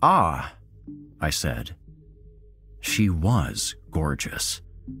 "Ah," I said. She was gorgeous.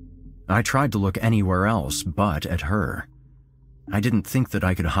 I tried to look anywhere else but at her. I didn't think that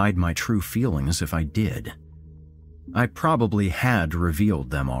I could hide my true feelings if I did. I probably had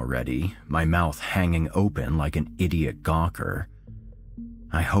revealed them already, my mouth hanging open like an idiot gawker.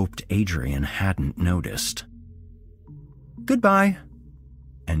 I hoped Adrian hadn't noticed. "Goodbye,"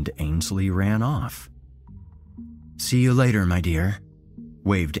 and Ainsley ran off. "See you later, my dear,"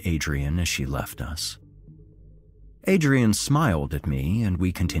 waved Adrian as she left us. Adrian smiled at me, and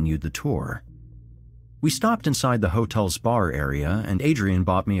we continued the tour. We stopped inside the hotel's bar area, and Adrian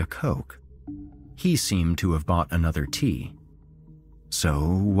bought me a Coke. He seemed to have bought another tea. "So,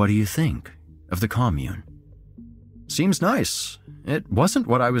 what do you think of the commune?" "Seems nice. It wasn't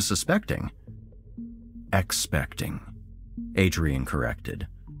what I was suspecting." "Expecting," Adrian corrected.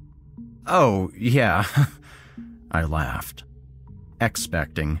 "Oh, yeah," I laughed.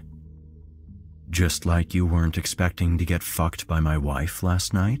 "Expecting." "Just like you weren't expecting to get fucked by my wife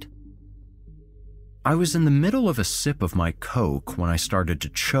last night?" I was in the middle of a sip of my Coke when I started to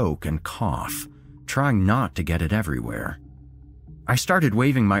choke and cough, trying not to get it everywhere. I started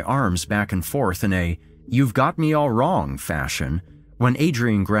waving my arms back and forth in a "you've got me all wrong" fashion when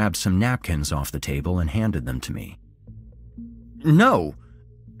Adrian grabbed some napkins off the table and handed them to me. No,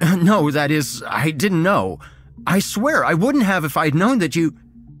 that is, I didn't know. I swear I wouldn't have if I'd known that you...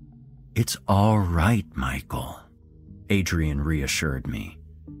 It's all right, Michael, Adrian reassured me.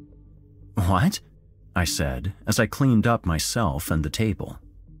 What? I said as I cleaned up myself and the table.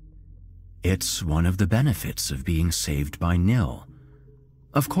 It's one of the benefits of being saved by Nil.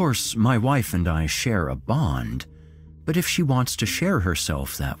 Of course, my wife and I share a bond, but if she wants to share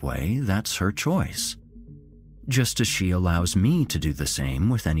herself that way, that's her choice. Just as she allows me to do the same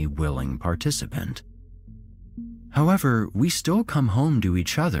with any willing participant. However, we still come home to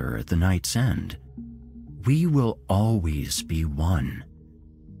each other at the night's end. We will always be one.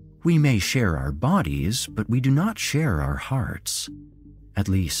 We may share our bodies, but we do not share our hearts, at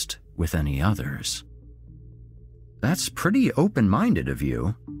least with any others. That's pretty open-minded of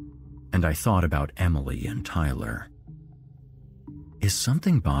you. And I thought about Emily and Tyler. Is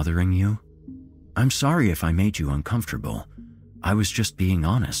something bothering you? I'm sorry if I made you uncomfortable. I was just being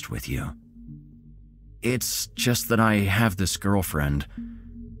honest with you. It's just that I have this girlfriend.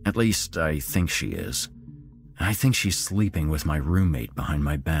 At least I think she is. I think she's sleeping with my roommate behind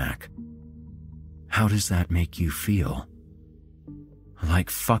my back. How does that make you feel? Like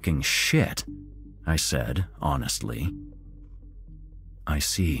fucking shit, I said, honestly. I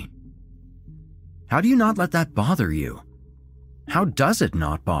see. How do you not let that bother you? How does it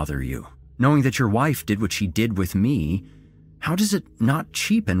not bother you? Knowing that your wife did what she did with me, how does it not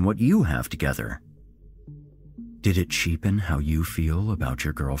cheapen what you have together? Did it cheapen how you feel about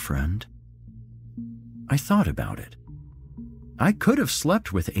your girlfriend? I thought about it. I could have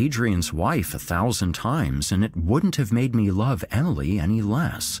slept with Adrian's wife 1,000 times and it wouldn't have made me love Emily any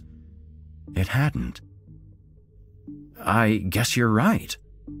less. It hadn't. I guess you're right.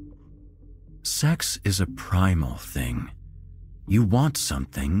 Sex is a primal thing. You want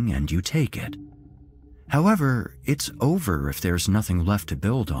something and you take it. However, it's over if there's nothing left to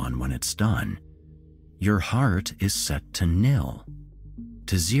build on when it's done. Your heart is set to nil,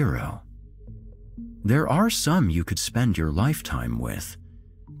 to zero. There are some you could spend your lifetime with,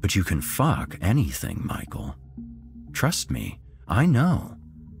 but you can fuck anything, Michael. Trust me, I know.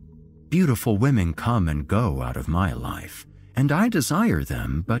 Beautiful women come and go out of my life, and I desire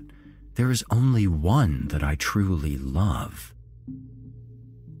them, but there is only one that I truly love.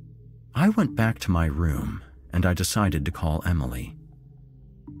 I went back to my room, and I decided to call Emily.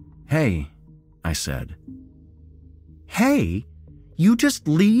 Hey, I said. Hey? You just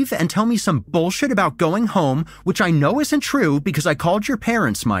leave and tell me some bullshit about going home, which I know isn't true because I called your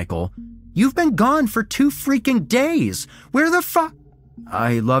parents, Michael. You've been gone for 2 freaking days. Where the fuck?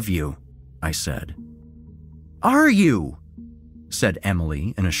 I love you, I said. Are you? Said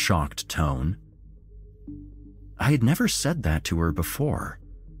Emily in a shocked tone. I had never said that to her before.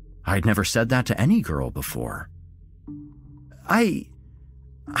 I had never said that to any girl before. I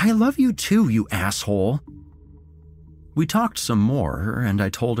love you too, you asshole. We talked some more, and I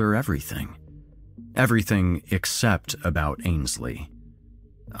told her everything. Everything except about Ainsley.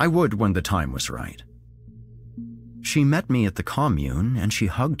 I would when the time was right. She met me at the commune, and she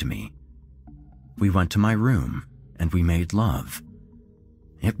hugged me. We went to my room, and we made love.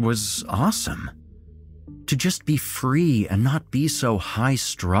 It was awesome. To just be free and not be so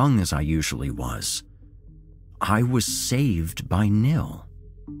high-strung as I usually was. I was saved by Nil.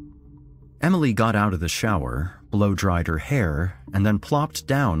 Emily got out of the shower, blow-dried her hair, and then plopped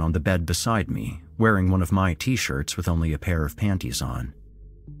down on the bed beside me, wearing one of my t-shirts with only a pair of panties on.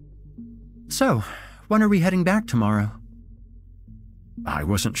 So, when are we heading back tomorrow? I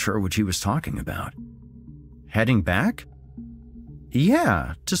wasn't sure what she was talking about. Heading back?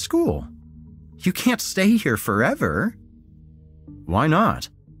 Yeah, to school. You can't stay here forever. Why not?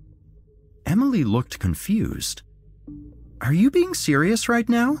 Emily looked confused. Are you being serious right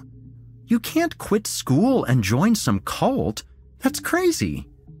now? You can't quit school and join some cult. That's crazy.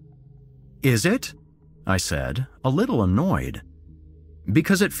 Is it? I said, a little annoyed.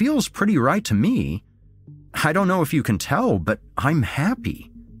 Because it feels pretty right to me. I don't know if you can tell, but I'm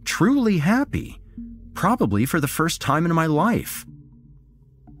happy. Truly happy. Probably for the first time in my life.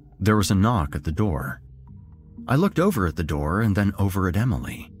 There was a knock at the door. I looked over at the door and then over at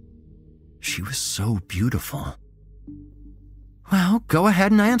Emily. She was so beautiful. Well, go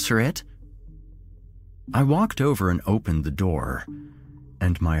ahead and answer it. I walked over and opened the door,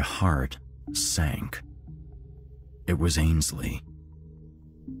 and my heart sank. It was Ainsley.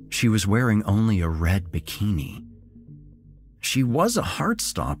 She was wearing only a red bikini. She was a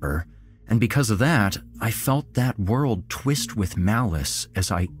heartstopper, and because of that, I felt that world twist with malice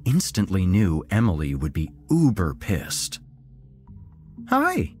as I instantly knew Emily would be uber pissed.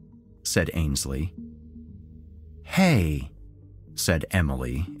 "Hi," said Ainsley. "Hey," said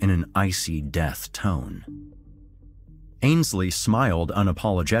Emily in an icy death tone. Ainsley smiled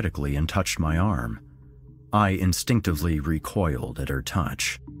unapologetically and touched my arm. I instinctively recoiled at her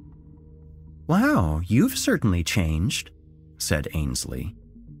touch. "Wow, you've certainly changed," said Ainsley.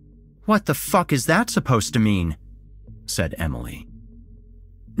 "What the fuck is that supposed to mean?" said Emily.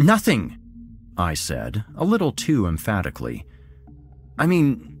 "Nothing," I said, a little too emphatically. "I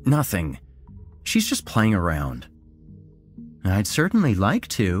mean, nothing. She's just playing around." "I'd certainly like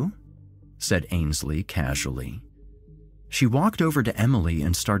to," said Ainsley casually. She walked over to Emily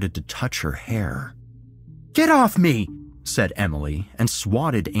and started to touch her hair. "Get off me!" said Emily and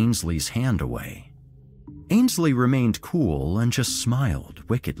swatted Ainsley's hand away. Ainsley remained cool and just smiled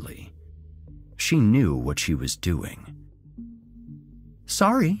wickedly. She knew what she was doing.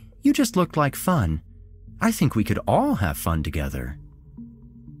 "Sorry, you just looked like fun. I think we could all have fun together."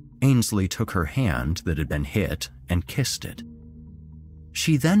 Ainsley took her hand that had been hit and kissed it.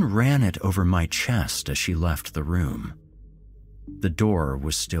 She then ran it over my chest as she left the room. The door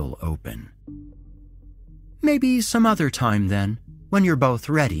was still open. "Maybe some other time then, when you're both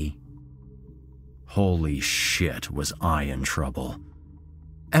ready." Holy shit, was I in trouble.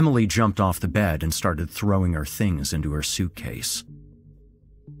 Emily jumped off the bed and started throwing her things into her suitcase.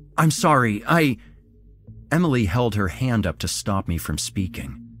 "I'm sorry, Emily held her hand up to stop me from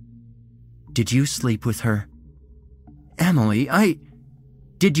speaking. "Did you sleep with her?" "Emily,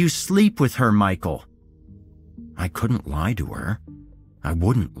 Did you sleep with her, Michael?" I couldn't lie to her. I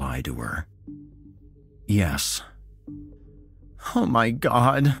wouldn't lie to her. "Yes." "Oh my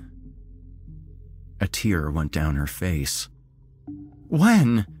God." A tear went down her face.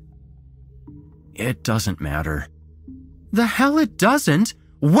 "When?" "It doesn't matter." "The hell it doesn't?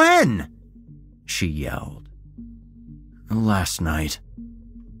 When?" she yelled. "Last night."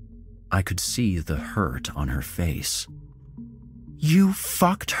 I could see the hurt on her face. "You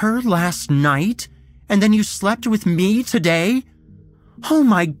fucked her last night? And then you slept with me today? Oh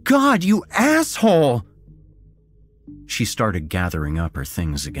my God, you asshole!" She started gathering up her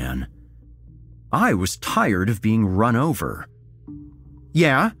things again. I was tired of being run over.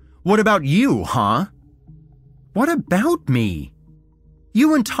 "Yeah? What about you, huh?" "What about me?"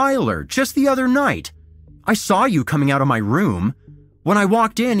 "You and Tyler, just the other night. I saw you coming out of my room. When I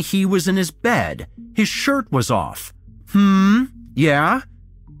walked in, he was in his bed. His shirt was off. Yeah?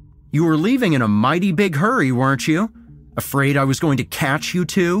 You were leaving in a mighty big hurry, weren't you? Afraid I was going to catch you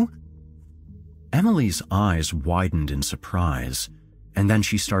too?" Emily's eyes widened in surprise, and then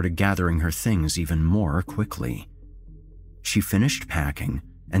she started gathering her things even more quickly. She finished packing,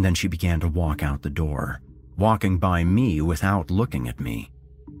 and then she began to walk out the door, walking by me without looking at me.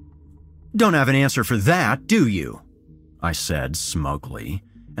 "Don't have an answer for that, do you?" I said smugly,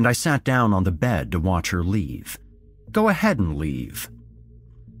 and I sat down on the bed to watch her leave. Go ahead and leave.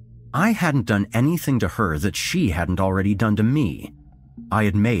 I hadn't done anything to her that she hadn't already done to me. I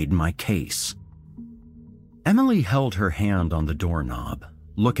had made my case. Emily held her hand on the doorknob,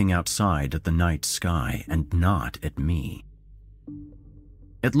 looking outside at the night sky and not at me.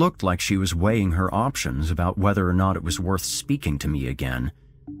 It looked like she was weighing her options about whether or not it was worth speaking to me again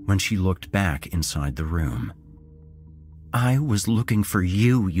when she looked back inside the room. "I was looking for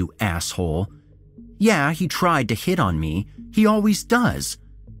you, you asshole. Yeah, he tried to hit on me. He always does.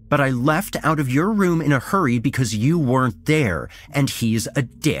 But I left out of your room in a hurry because you weren't there, and he's a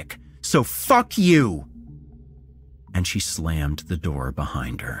dick. So fuck you!" And she slammed the door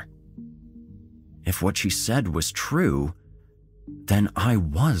behind her. If what she said was true, then I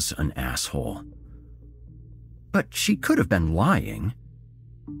was an asshole. But she could have been lying.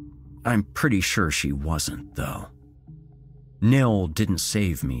 I'm pretty sure she wasn't, though. Nil didn't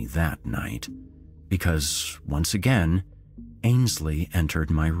save me that night, because, once again, Ainsley entered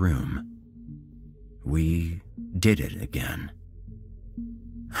my room. We did it again.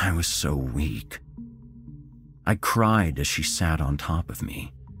 I was so weak. I cried as she sat on top of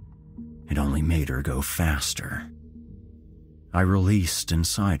me. It only made her go faster. I released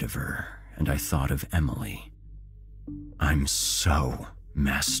inside of her, and I thought of Emily. I'm so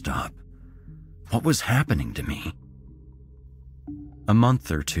messed up. What was happening to me? A month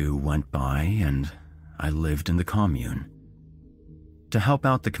or two went by, and I lived in the commune. To help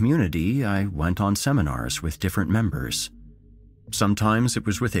out the community, I went on seminars with different members. Sometimes it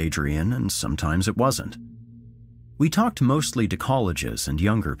was with Adrian, and sometimes it wasn't. We talked mostly to colleges and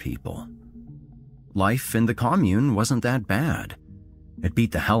younger people. Life in the commune wasn't that bad. It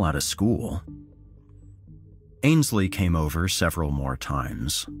beat the hell out of school. Ainsley came over several more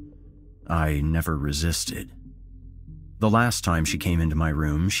times. I never resisted. The last time she came into my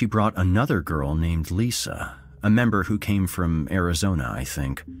room, she brought another girl named Lisa, a member who came from Arizona, I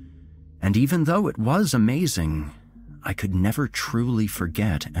think. And even though it was amazing, I could never truly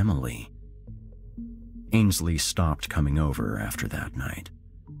forget Emily. Ainsley stopped coming over after that night.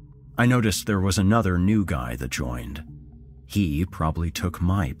 I noticed there was another new guy that joined. He probably took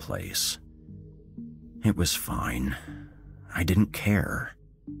my place. It was fine. I didn't care.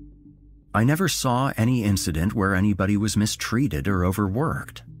 I never saw any incident where anybody was mistreated or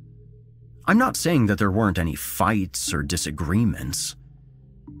overworked. I'm not saying that there weren't any fights or disagreements.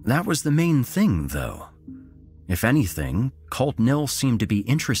 That was the main thing, though. If anything, Cult Nil seemed to be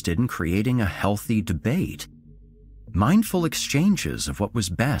interested in creating a healthy debate. Mindful exchanges of what was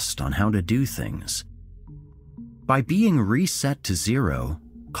best on how to do things. By being reset to 0,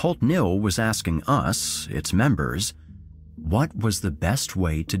 Cult Nil was asking us, its members, what was the best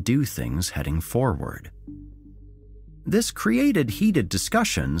way to do things heading forward. This created heated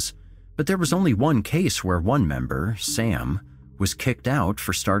discussions, but there was only one case where one member, Sam, was kicked out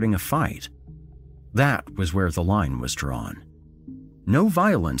for starting a fight. That was where the line was drawn. No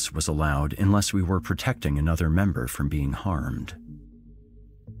violence was allowed unless we were protecting another member from being harmed.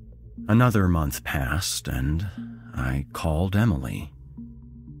 Another month passed, and I called Emily.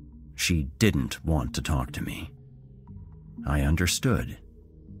 She didn't want to talk to me. I understood.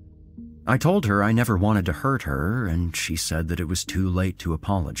 I told her I never wanted to hurt her, and she said that it was too late to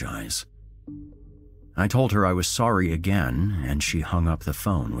apologize. I told her I was sorry again, and she hung up the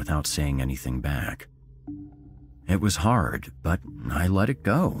phone without saying anything back. It was hard, but I let it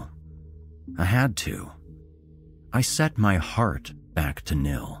go. I had to. I set my heart back to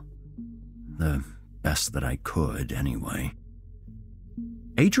Nil. The best that I could, anyway.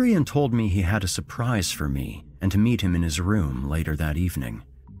 Adrian told me he had a surprise for me and to meet him in his room later that evening.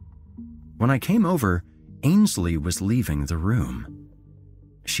 When I came over, Ainsley was leaving the room.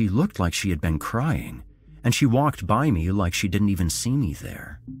 She looked like she had been crying, and she walked by me like she didn't even see me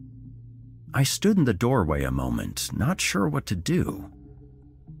there. I stood in the doorway a moment, not sure what to do.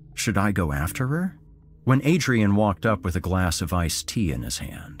 Should I go after her? When Adrian walked up with a glass of iced tea in his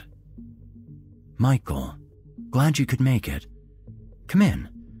hand. "Michael, glad you could make it. Come in.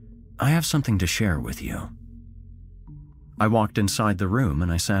 I have something to share with you." I walked inside the room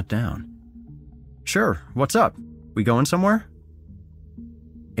and I sat down. "Sure, what's up? We going somewhere?"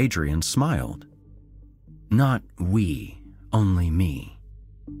 Adrian smiled. "Not we, only me."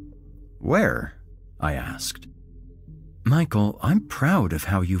 "Where?" I asked. "Michael, I'm proud of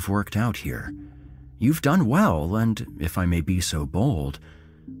how you've worked out here. You've done well, and if I may be so bold,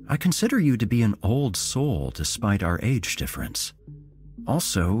 I consider you to be an old soul despite our age difference.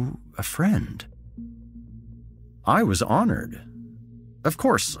 Also, a friend." I was honored. Of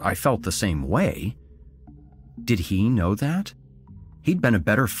course, I felt the same way. Did he know that? He'd been a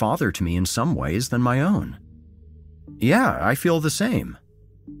better father to me in some ways than my own. "Yeah, I feel the same."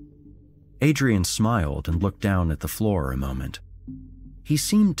 Adrian smiled and looked down at the floor a moment. He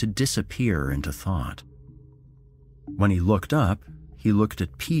seemed to disappear into thought. When he looked up, he looked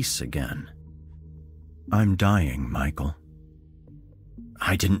at peace again. "I'm dying, Michael."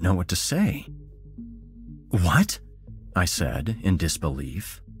 I didn't know what to say. "What?" I said in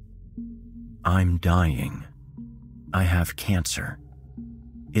disbelief. "I'm dying. I have cancer.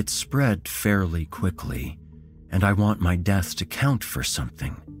 It spread fairly quickly, and I want my death to count for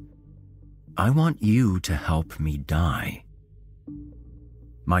something. I want you to help me die."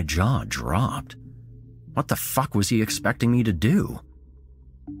 My jaw dropped. What the fuck was he expecting me to do?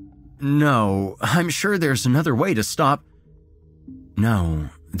 "No, I'm sure there's another way to stop."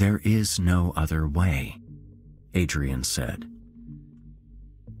 "No, there is no other way," Adrian said.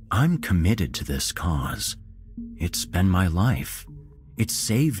 "I'm committed to this cause. It's been my life. It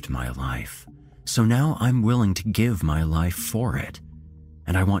saved my life. So now I'm willing to give my life for it.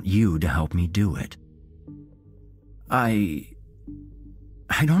 And I want you to help me do it." I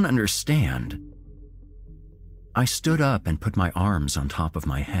don't understand. I stood up and put my arms on top of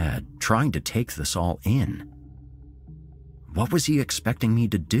my head, trying to take this all in. What was he expecting me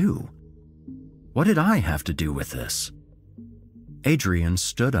to do? What did I have to do with this? Adrian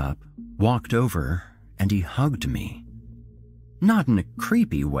stood up, walked over, and he hugged me. Not in a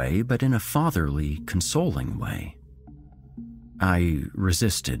creepy way, but in a fatherly, consoling way. I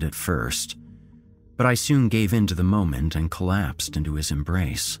resisted at first, but I soon gave in to the moment and collapsed into his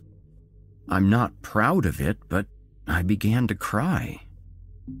embrace. I'm not proud of it, but I began to cry.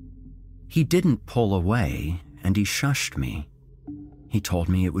 He didn't pull away, and he shushed me. He told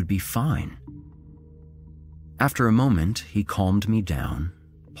me it would be fine. After a moment, he calmed me down,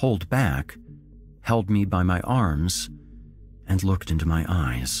 pulled back, held me by my arms, and looked into my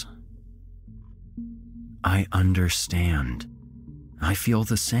eyes. I understand. I feel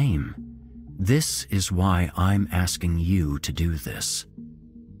the same. This is why I'm asking you to do this.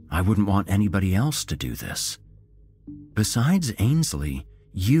 I wouldn't want anybody else to do this. Besides Ainsley,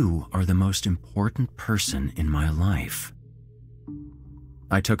 you are the most important person in my life.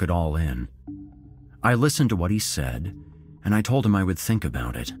 I took it all in. I listened to what he said, and I told him I would think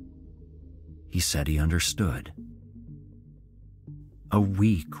about it. He said he understood. A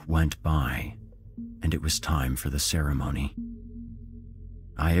week went by, and it was time for the ceremony.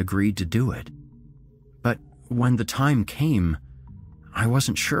 I agreed to do it, but when the time came, I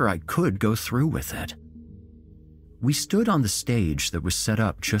wasn't sure I could go through with it. We stood on the stage that was set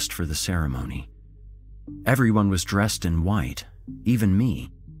up just for the ceremony. Everyone was dressed in white, even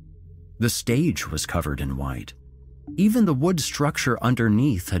me. The stage was covered in white. Even the wood structure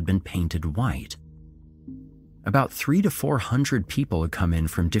underneath had been painted white. About 300 to 400 people had come in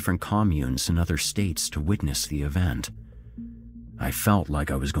from different communes in other states to witness the event. I felt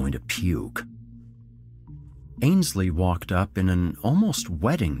like I was going to puke. Ainsley walked up in an almost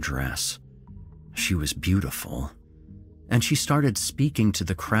wedding dress. She was beautiful, and she started speaking to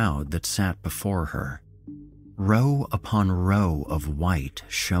the crowd that sat before her. Row upon row of white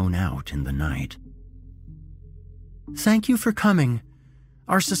shone out in the night. Thank you for coming.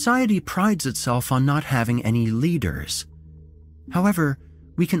 Our society prides itself on not having any leaders. However,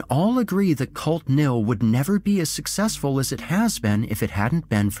 we can all agree that Cult Nil would never be as successful as it has been if it hadn't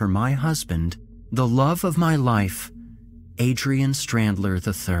been for my husband, the love of my life, Adrian Strandler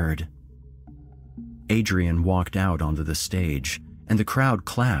III. Adrian walked out onto the stage, and the crowd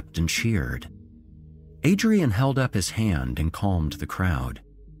clapped and cheered. Adrian held up his hand and calmed the crowd.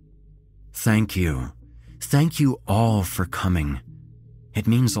 Thank you. Thank you all for coming. It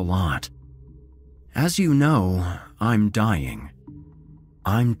means a lot. As you know, I'm dying.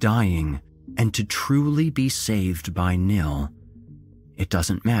 I'm dying, and to truly be saved by Nil, it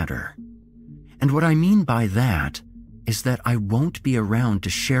doesn't matter. And what I mean by that is that I won't be around to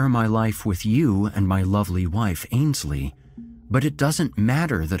share my life with you and my lovely wife, Ainsley, but it doesn't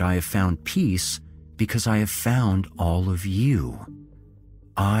matter that I have found peace because I have found all of you.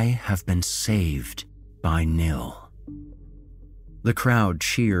 I have been saved by Nil. The crowd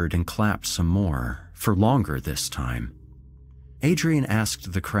cheered and clapped some more, for longer this time. Adrian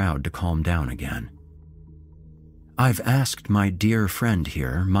asked the crowd to calm down again. I've asked my dear friend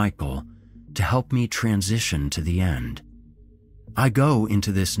here, Michael, to help me transition to the end. I go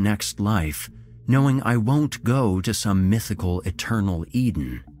into this next life knowing I won't go to some mythical eternal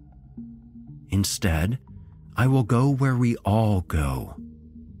Eden. Instead, I will go where we all go.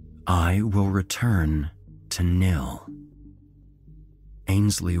 I will return to Nil.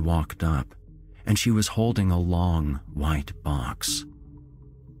 Ainsley walked up, and she was holding a long, white box.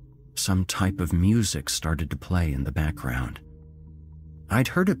 Some type of music started to play in the background. I'd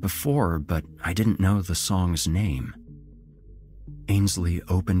heard it before, but I didn't know the song's name. Ainsley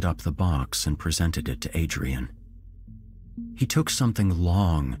opened up the box and presented it to Adrian. He took something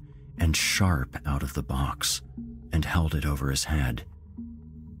long and sharp out of the box and held it over his head.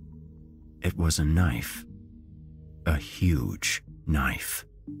 It was a knife. A huge knife.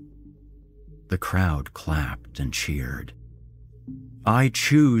 The crowd clapped and cheered. I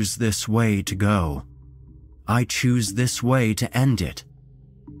choose this way to go. I choose this way to end it.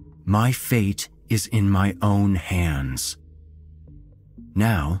 My fate is in my own hands.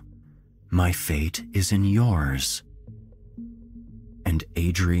 Now, my fate is in yours. And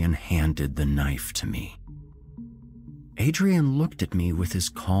Adrian handed the knife to me. Adrian looked at me with his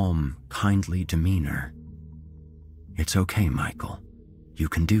calm, kindly demeanor. It's okay, Michael. You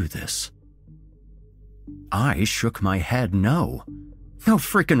can do this. I shook my head no. No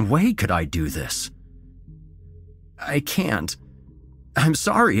frickin' way could I do this. I can't. I'm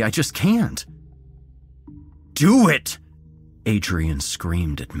sorry, I just can't. Do it! Adrian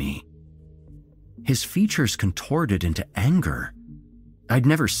screamed at me. His features contorted into anger. I'd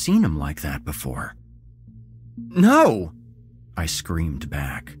never seen him like that before. No! I screamed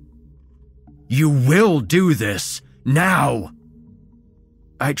back. You will do this, now!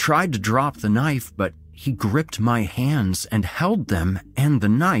 I tried to drop the knife, but he gripped my hands and held them and the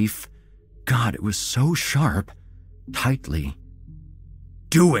knife, God, it was so sharp, tightly.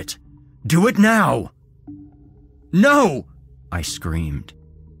 Do it! Do it now! No! I screamed.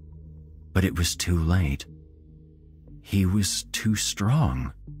 But it was too late. He was too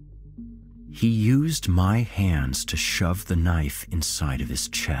strong. He used my hands to shove the knife inside of his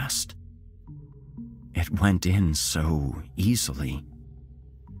chest. It went in so easily.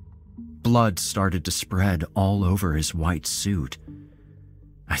 Blood started to spread all over his white suit.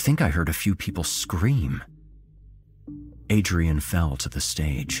 I think I heard a few people scream. Adrian fell to the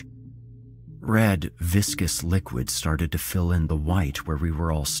stage. Red, viscous liquid started to fill in the white where we were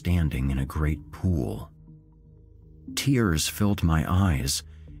all standing in a great pool. Tears filled my eyes,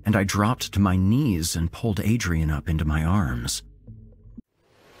 and I dropped to my knees and pulled Adrian up into my arms.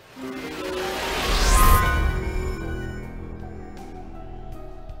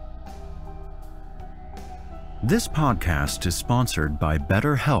 This podcast is sponsored by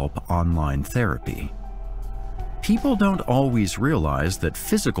BetterHelp Online Therapy. People don't always realize that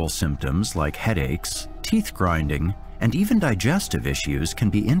physical symptoms like headaches, teeth grinding, and even digestive issues can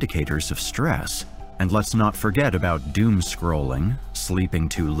be indicators of stress. And let's not forget about doom scrolling, sleeping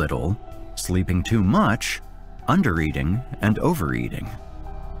too little, sleeping too much, undereating, and overeating.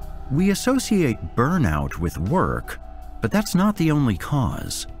 We associate burnout with work, but that's not the only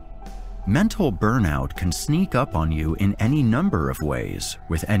cause. Mental burnout can sneak up on you in any number of ways,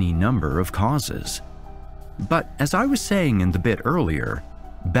 with any number of causes. But as I was saying in the bit earlier,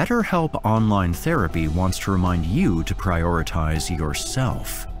 BetterHelp Online Therapy wants to remind you to prioritize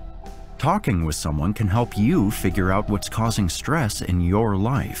yourself. Talking with someone can help you figure out what's causing stress in your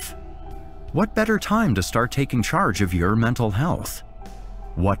life. What better time to start taking charge of your mental health?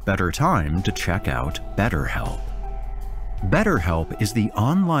 What better time to check out BetterHelp? BetterHelp is the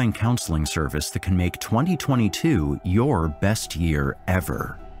online counseling service that can make 2022 your best year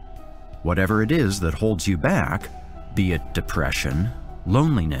ever. Whatever it is that holds you back, be it depression,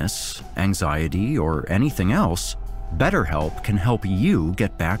 loneliness, anxiety, or anything else, BetterHelp can help you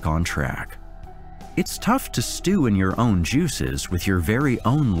get back on track. It's tough to stew in your own juices with your very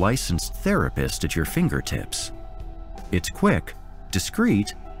own licensed therapist at your fingertips. It's quick,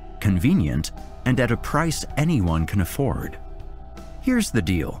 discreet, convenient, and at a price anyone can afford. Here's the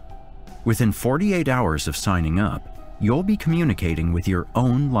deal. Within 48 hours of signing up, you'll be communicating with your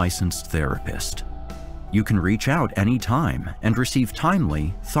own licensed therapist. You can reach out anytime and receive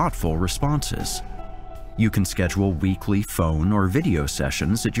timely, thoughtful responses. You can schedule weekly phone or video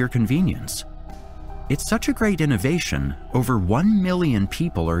sessions at your convenience. It's such a great innovation, over 1 million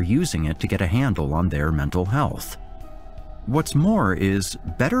people are using it to get a handle on their mental health. What's more is,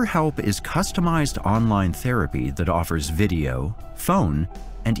 BetterHelp is customized online therapy that offers video, phone,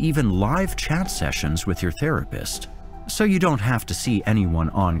 and even live chat sessions with your therapist, so you don't have to see anyone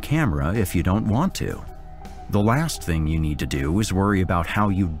on camera if you don't want to. The last thing you need to do is worry about how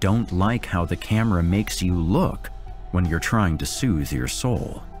you don't like how the camera makes you look when you're trying to soothe your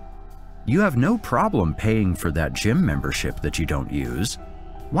soul. You have no problem paying for that gym membership that you don't use.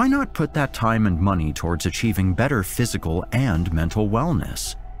 Why not put that time and money towards achieving better physical and mental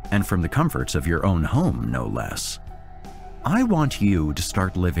wellness, and from the comforts of your own home, no less? I want you to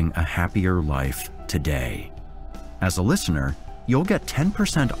start living a happier life today. As a listener, you'll get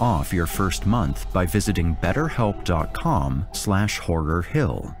 10% off your first month by visiting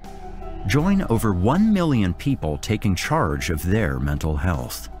betterhelp.com/horrorhill. Join over 1 million people taking charge of their mental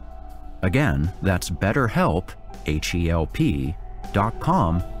health. Again, that's BetterHelp,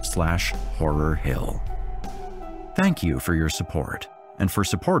 HELP.com/horrorhill. Thank you for your support and for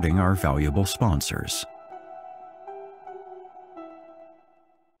supporting our valuable sponsors.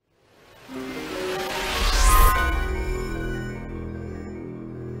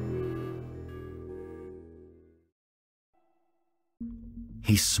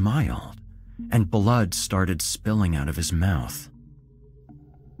 He smiled, and blood started spilling out of his mouth.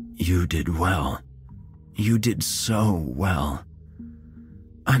 You did well. You did so well.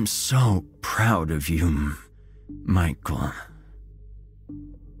 I'm so proud of you, Michael.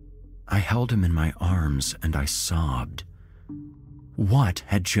 I held him in my arms and I sobbed. What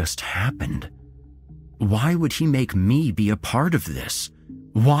had just happened? Why would he make me be a part of this?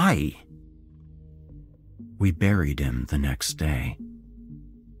 Why? We buried him the next day.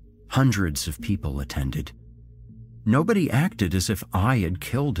 Hundreds of people attended. Nobody acted as if I had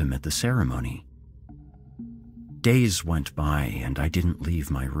killed him at the ceremony. Days went by and I didn't leave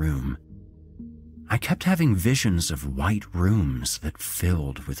my room. I kept having visions of white rooms that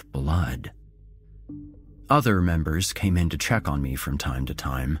filled with blood. Other members came in to check on me from time to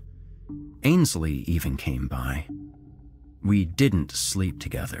time. Ainsley even came by. We didn't sleep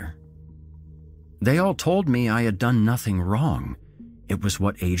together. They all told me I had done nothing wrong. It was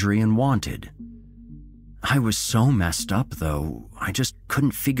what Adrian wanted. I was so messed up, though, I just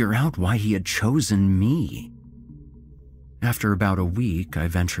couldn't figure out why he had chosen me. After about a week, I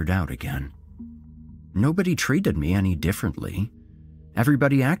ventured out again. Nobody treated me any differently.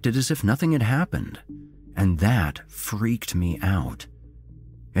 Everybody acted as if nothing had happened, and that freaked me out.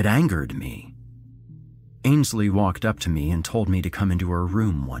 It angered me. Ainsley walked up to me and told me to come into her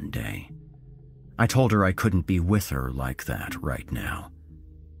room one day. I told her I couldn't be with her like that right now.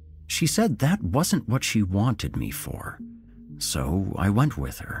 She said that wasn't what she wanted me for, so I went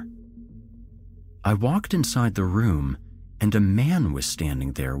with her. I walked inside the room, and a man was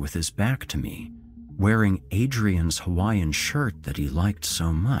standing there with his back to me, wearing Adrian's Hawaiian shirt that he liked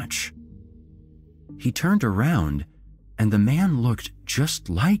so much. He turned around, and the man looked just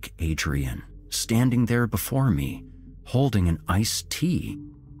like Adrian, standing there before me, holding an iced tea.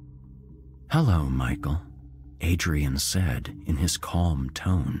 "Hello, Michael," Adrian said in his calm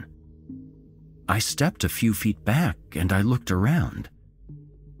tone. I stepped a few feet back and I looked around.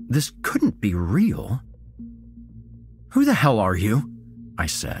 This couldn't be real. "Who the hell are you?" I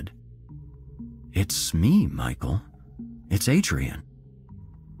said. "It's me, Michael. It's Adrian."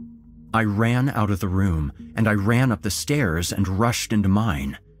 I ran out of the room and I ran up the stairs and rushed into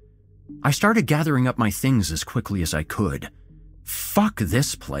mine. I started gathering up my things as quickly as I could. Fuck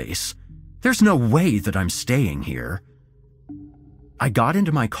this place. There's no way that I'm staying here. I got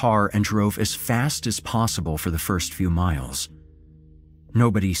into my car and drove as fast as possible for the first few miles.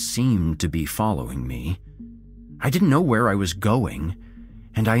 Nobody seemed to be following me. I didn't know where I was going,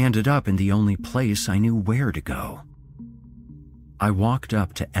 and I ended up in the only place I knew where to go. I walked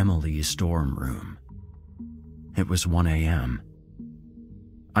up to Emily's dorm room. It was 1 a.m.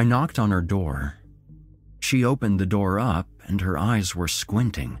 I knocked on her door. She opened the door up and her eyes were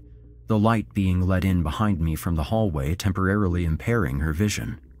squinting, the light being let in behind me from the hallway temporarily impairing her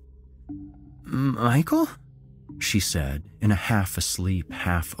vision. "Michael?" she said in a half-asleep,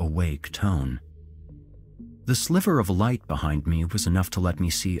 half-awake tone. The sliver of light behind me was enough to let me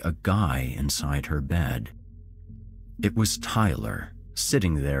see a guy inside her bed. It was Tyler,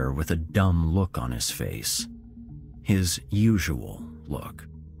 sitting there with a dumb look on his face. His usual look.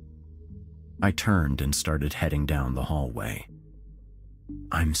 I turned and started heading down the hallway.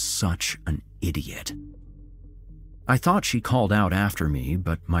 I'm such an idiot. I thought she called out after me,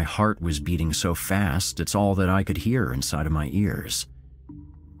 but my heart was beating so fast it's all that I could hear inside of my ears.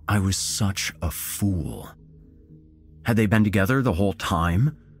 I was such a fool. Had they been together the whole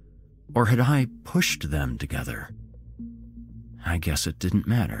time? Or had I pushed them together? I guess it didn't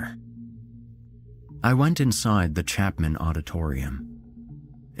matter. I went inside the Chapman Auditorium.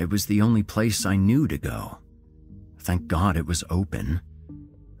 It was the only place I knew to go. Thank God it was open.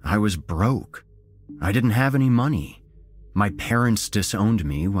 I was broke. I didn't have any money. My parents disowned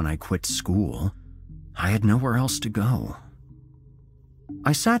me when I quit school. I had nowhere else to go.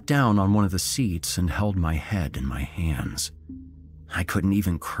 I sat down on one of the seats and held my head in my hands. I couldn't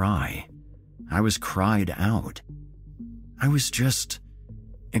even cry. I was cried out. I was just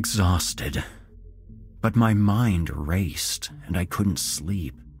exhausted. But my mind raced and I couldn't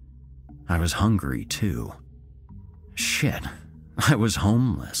sleep. I was hungry too. Shit, I was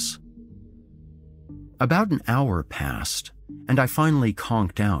homeless. About an hour passed, and I finally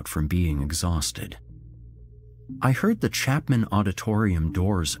conked out from being exhausted. I heard the Chapman Auditorium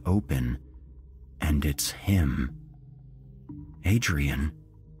doors open, and it's him. Adrian,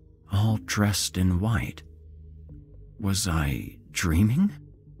 all dressed in white. Was I dreaming?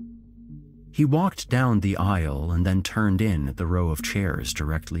 He walked down the aisle and then turned in at the row of chairs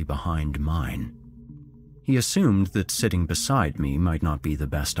directly behind mine. He assumed that sitting beside me might not be the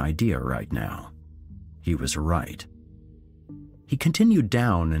best idea right now. He was right. He continued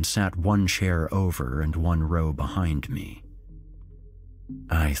down and sat one chair over and one row behind me.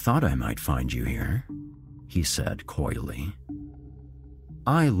 "I thought I might find you here," he said coyly.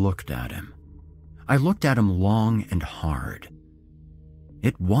 I looked at him. I looked at him long and hard.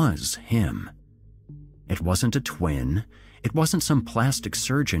 It was him. It wasn't a twin. It wasn't some plastic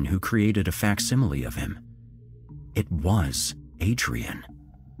surgeon who created a facsimile of him. It was Adrian.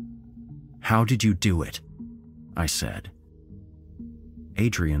 "How did you do it?" I said.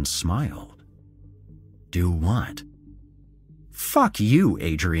 Adrian smiled. "Do what?" "Fuck you,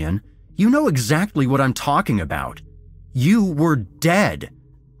 Adrian. You know exactly what I'm talking about. You were dead.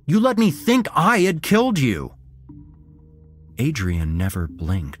 You let me think I had killed you." Adrian never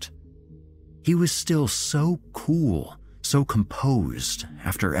blinked. He was still so cool, so composed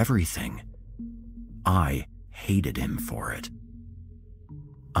after everything. I hated him for it.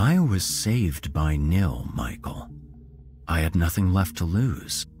 I was saved by Nil, Michael. I had nothing left to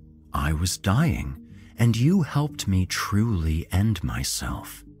lose. I was dying, and you helped me truly end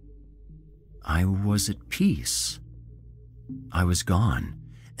myself. I was at peace. I was gone,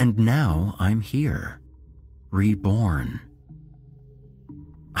 and now I'm here, reborn.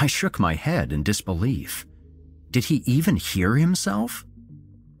 I shook my head in disbelief. Did he even hear himself?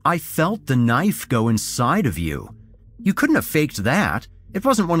 I felt the knife go inside of you. You couldn't have faked that. It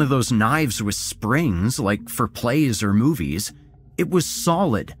wasn't one of those knives with springs like for plays or movies. It was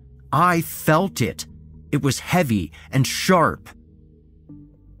solid. I felt it. It was heavy and sharp.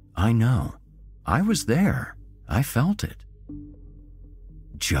 I know. I was there. I felt it.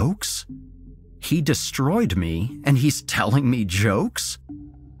 Jokes? He destroyed me, and he's telling me jokes?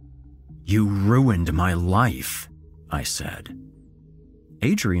 You ruined my life, I said.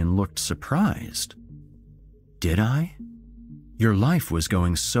 Adrian looked surprised. Did I? Your life was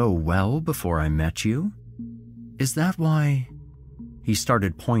going so well before I met you? Is that why? He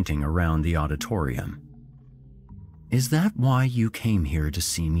started pointing around the auditorium. Is that why you came here to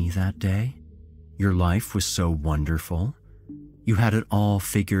see me that day? Your life was so wonderful. You had it all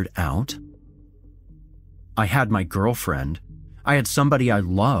figured out. I had my girlfriend. I had somebody I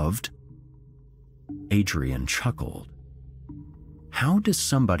loved. Adrian chuckled. How does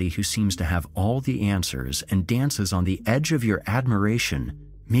somebody who seems to have all the answers and dances on the edge of your admiration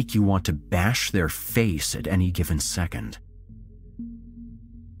make you want to bash their face at any given second?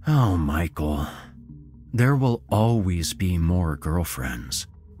 Oh, Michael, there will always be more girlfriends.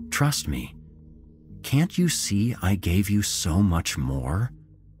 Trust me. Can't you see I gave you so much more?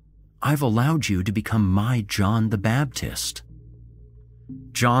 I've allowed you to become my John the Baptist.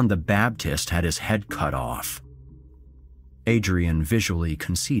 John the Baptist had his head cut off. Adrian visually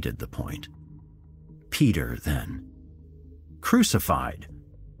conceded the point. Peter, then. Crucified.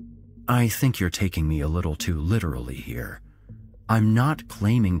 I think you're taking me a little too literally here. I'm not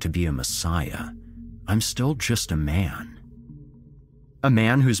claiming to be a messiah. I'm still just a man. A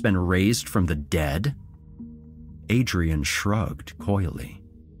man who's been raised from the dead? Adrian shrugged coyly.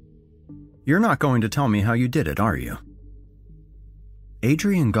 You're not going to tell me how you did it, are you?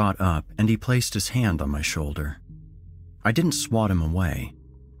 Adrian got up and he placed his hand on my shoulder. I didn't swat him away.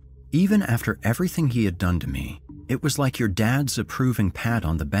 Even after everything he had done to me, it was like your dad's approving pat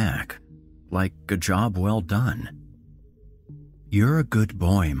on the back, like a job well done. You're a good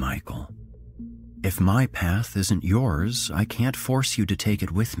boy, Michael. If my path isn't yours, I can't force you to take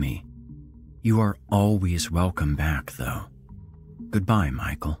it with me. You are always welcome back, though. Goodbye,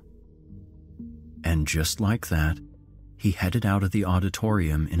 Michael. And just like that, he headed out of the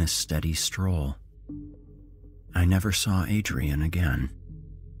auditorium in a steady stroll. I never saw Adrian again.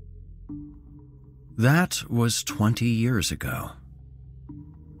 That was 20 years ago.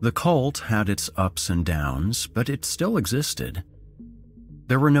 The cult had its ups and downs, but it still existed.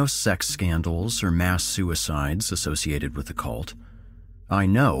 There were no sex scandals or mass suicides associated with the cult. I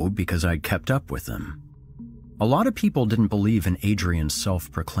know because I'd kept up with them. A lot of people didn't believe in Adrian's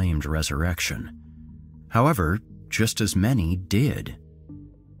self-proclaimed resurrection. However, just as many did.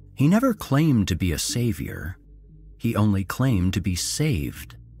 He never claimed to be a savior. He only claimed to be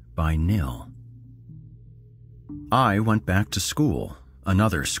saved by Nil. I went back to school,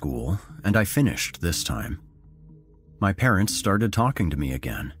 another school, and I finished this time. My parents started talking to me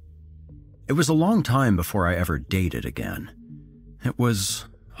again. It was a long time before I ever dated again. It was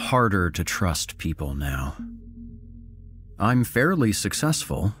harder to trust people now. I'm fairly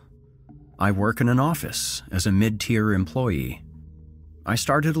successful. I work in an office as a mid-tier employee. I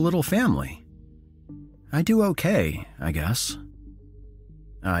started a little family. I do okay, I guess.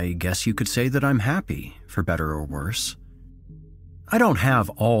 I guess you could say that I'm happy, for better or worse. I don't have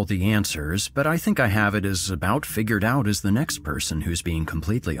all the answers, but I think I have it as about figured out as the next person who's being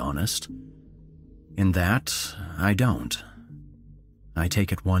completely honest. In that, I don't. I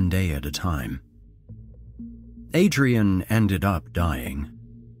take it one day at a time. Adrian ended up dying.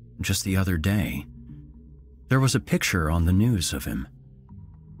 Just the other day. There was a picture on the news of him.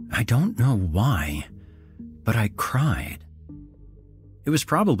 I don't know why, but I cried. It was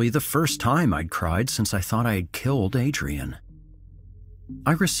probably the first time I'd cried since I thought I had killed Adrian.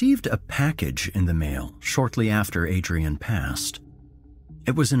 I received a package in the mail shortly after Adrian passed.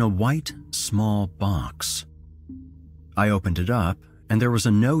 It was in a white, small box. I opened it up, and there was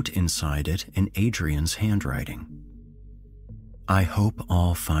a note inside it in Adrian's handwriting. I hope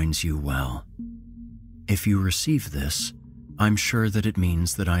all finds you well. If you receive this, I'm sure that it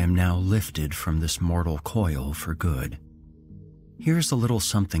means that I am now lifted from this mortal coil for good. Here's a little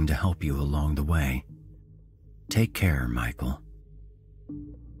something to help you along the way. Take care, Michael.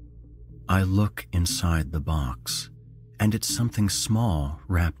 I look inside the box, and it's something small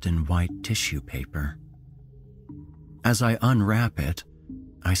wrapped in white tissue paper. As I unwrap it,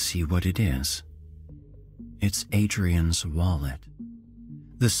 I see what it is. It's Adrian's wallet.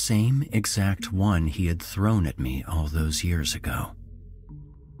 The same exact one he had thrown at me all those years ago.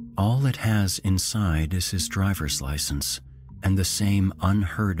 All it has inside is his driver's license and the same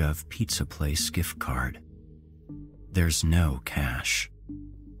unheard-of pizza place gift card. There's no cash.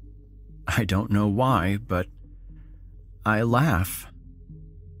 I don't know why, but I laugh.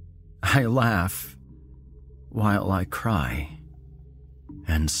 I laugh while I cry.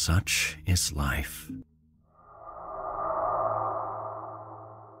 And such is life.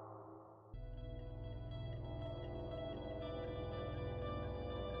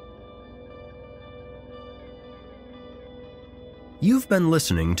 You've been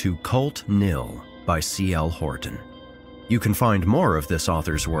listening to Cult Nil by C.L. Horton. You can find more of this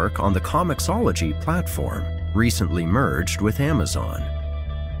author's work on the Comixology platform, recently merged with Amazon.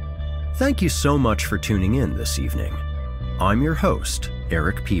 Thank you so much for tuning in this evening. I'm your host,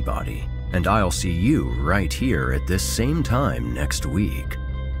 Erik Peabody, and I'll see you right here at this same time next week.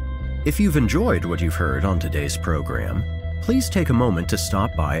 If you've enjoyed what you've heard on today's program, please take a moment to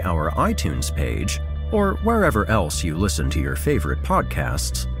stop by our iTunes page or wherever else you listen to your favorite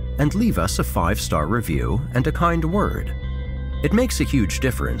podcasts and leave us a 5-star review and a kind word. It makes a huge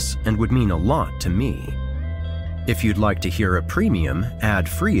difference and would mean a lot to me. If you'd like to hear a premium,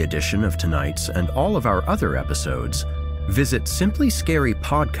 ad-free edition of tonight's and all of our other episodes, visit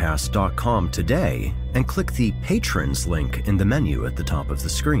simplyscarypodcast.com today and click the Patrons link in the menu at the top of the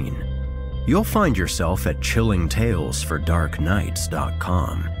screen. You'll find yourself at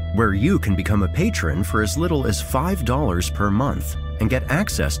chillingtalesfordarknights.com, where you can become a patron for as little as $5 per month and get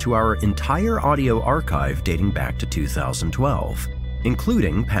access to our entire audio archive dating back to 2012,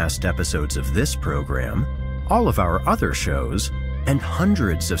 including past episodes of this program, all of our other shows, and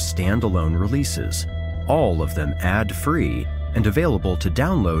hundreds of standalone releases, all of them ad-free and available to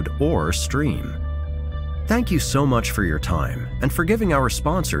download or stream. Thank you so much for your time and for giving our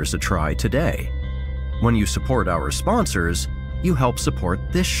sponsors a try today. When you support our sponsors, you help support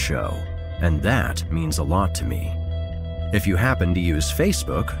this show, and that means a lot to me. If you happen to use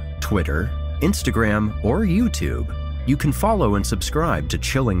Facebook, Twitter, Instagram, or YouTube, you can follow and subscribe to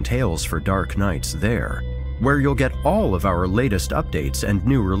Chilling Tales for Dark Nights there, where you'll get all of our latest updates and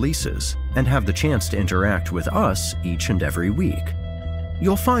new releases, and have the chance to interact with us each and every week.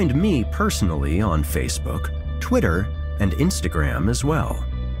 You'll find me personally on Facebook, Twitter, and Instagram as well.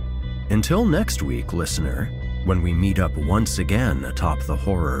 Until next week, listener, when we meet up once again atop the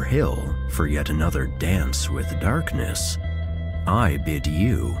horror hill for yet another dance with darkness, I bid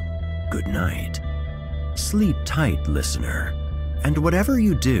you good night. Sleep tight, listener, and whatever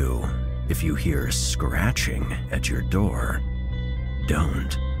you do, if you hear scratching at your door,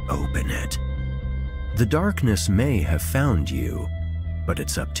 don't open it. The darkness may have found you, but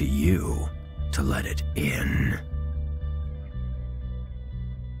it's up to you to let it in.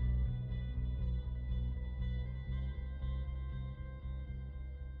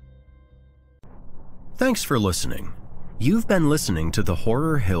 Thanks for listening. You've been listening to the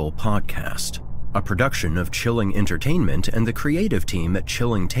Horror Hill Podcast, a production of Chilling Entertainment and the creative team at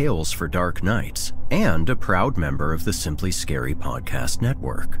Chilling Tales for Dark Nights, and a proud member of the Simply Scary Podcast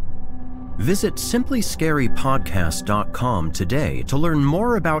Network. Visit simplyscarypodcast.com today to learn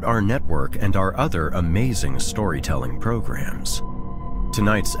more about our network and our other amazing storytelling programs.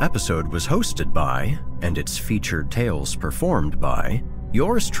 Tonight's episode was hosted by, and its featured tales performed by,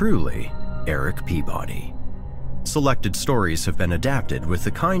 yours truly, Erik Peabody. Selected stories have been adapted with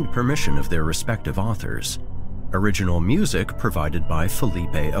the kind permission of their respective authors. Original music provided by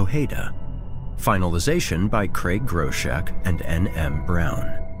Felipe Ojeda. Finalization by Craig Groshek and N.M.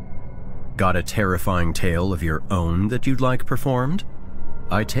 Brown. Got a terrifying tale of your own that you'd like performed?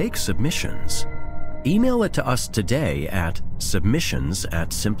 I take submissions. Email it to us today at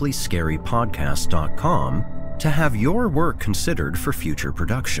submissions@simplyscarypodcast.com to have your work considered for future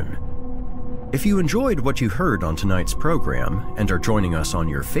production. If you enjoyed what you heard on tonight's program and are joining us on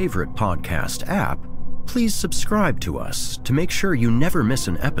your favorite podcast app, please subscribe to us to make sure you never miss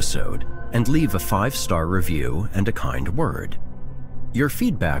an episode and leave a 5-star review and a kind word. Your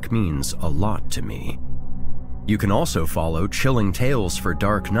feedback means a lot to me. You can also follow Chilling Tales for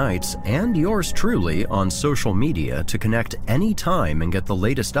Dark Nights and yours truly on social media to connect anytime and get the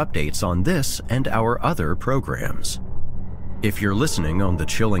latest updates on this and our other programs. If you're listening on the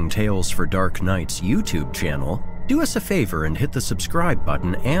Chilling Tales for Dark Nights YouTube channel, do us a favor and hit the subscribe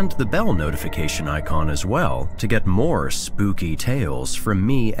button and the bell notification icon as well to get more spooky tales from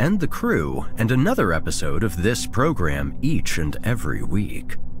me and the crew and another episode of this program each and every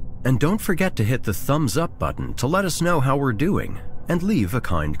week. And don't forget to hit the thumbs up button to let us know how we're doing and leave a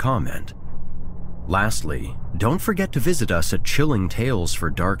kind comment. Lastly, don't forget to visit us at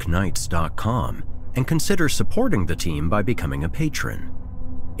chillingtalesfordarknights.com and consider supporting the team by becoming a patron.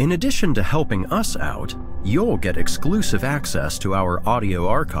 In addition to helping us out, you'll get exclusive access to our audio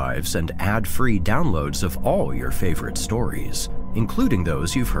archives and ad-free downloads of all your favorite stories, including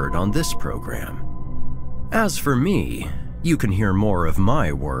those you've heard on this program. As for me, you can hear more of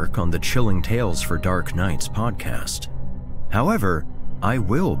my work on the Chilling Tales for Dark Nights podcast. However, I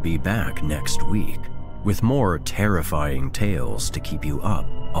will be back next week with more terrifying tales to keep you up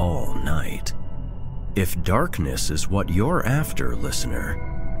all night. If darkness is what you're after,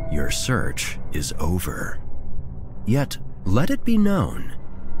 listener, your search is over. Yet, let it be known,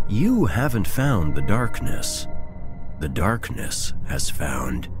 you haven't found the darkness. The darkness has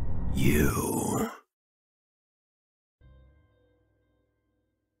found you.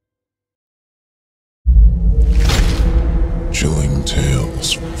 Chilling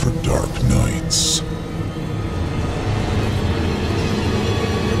Tales for Dark Nights.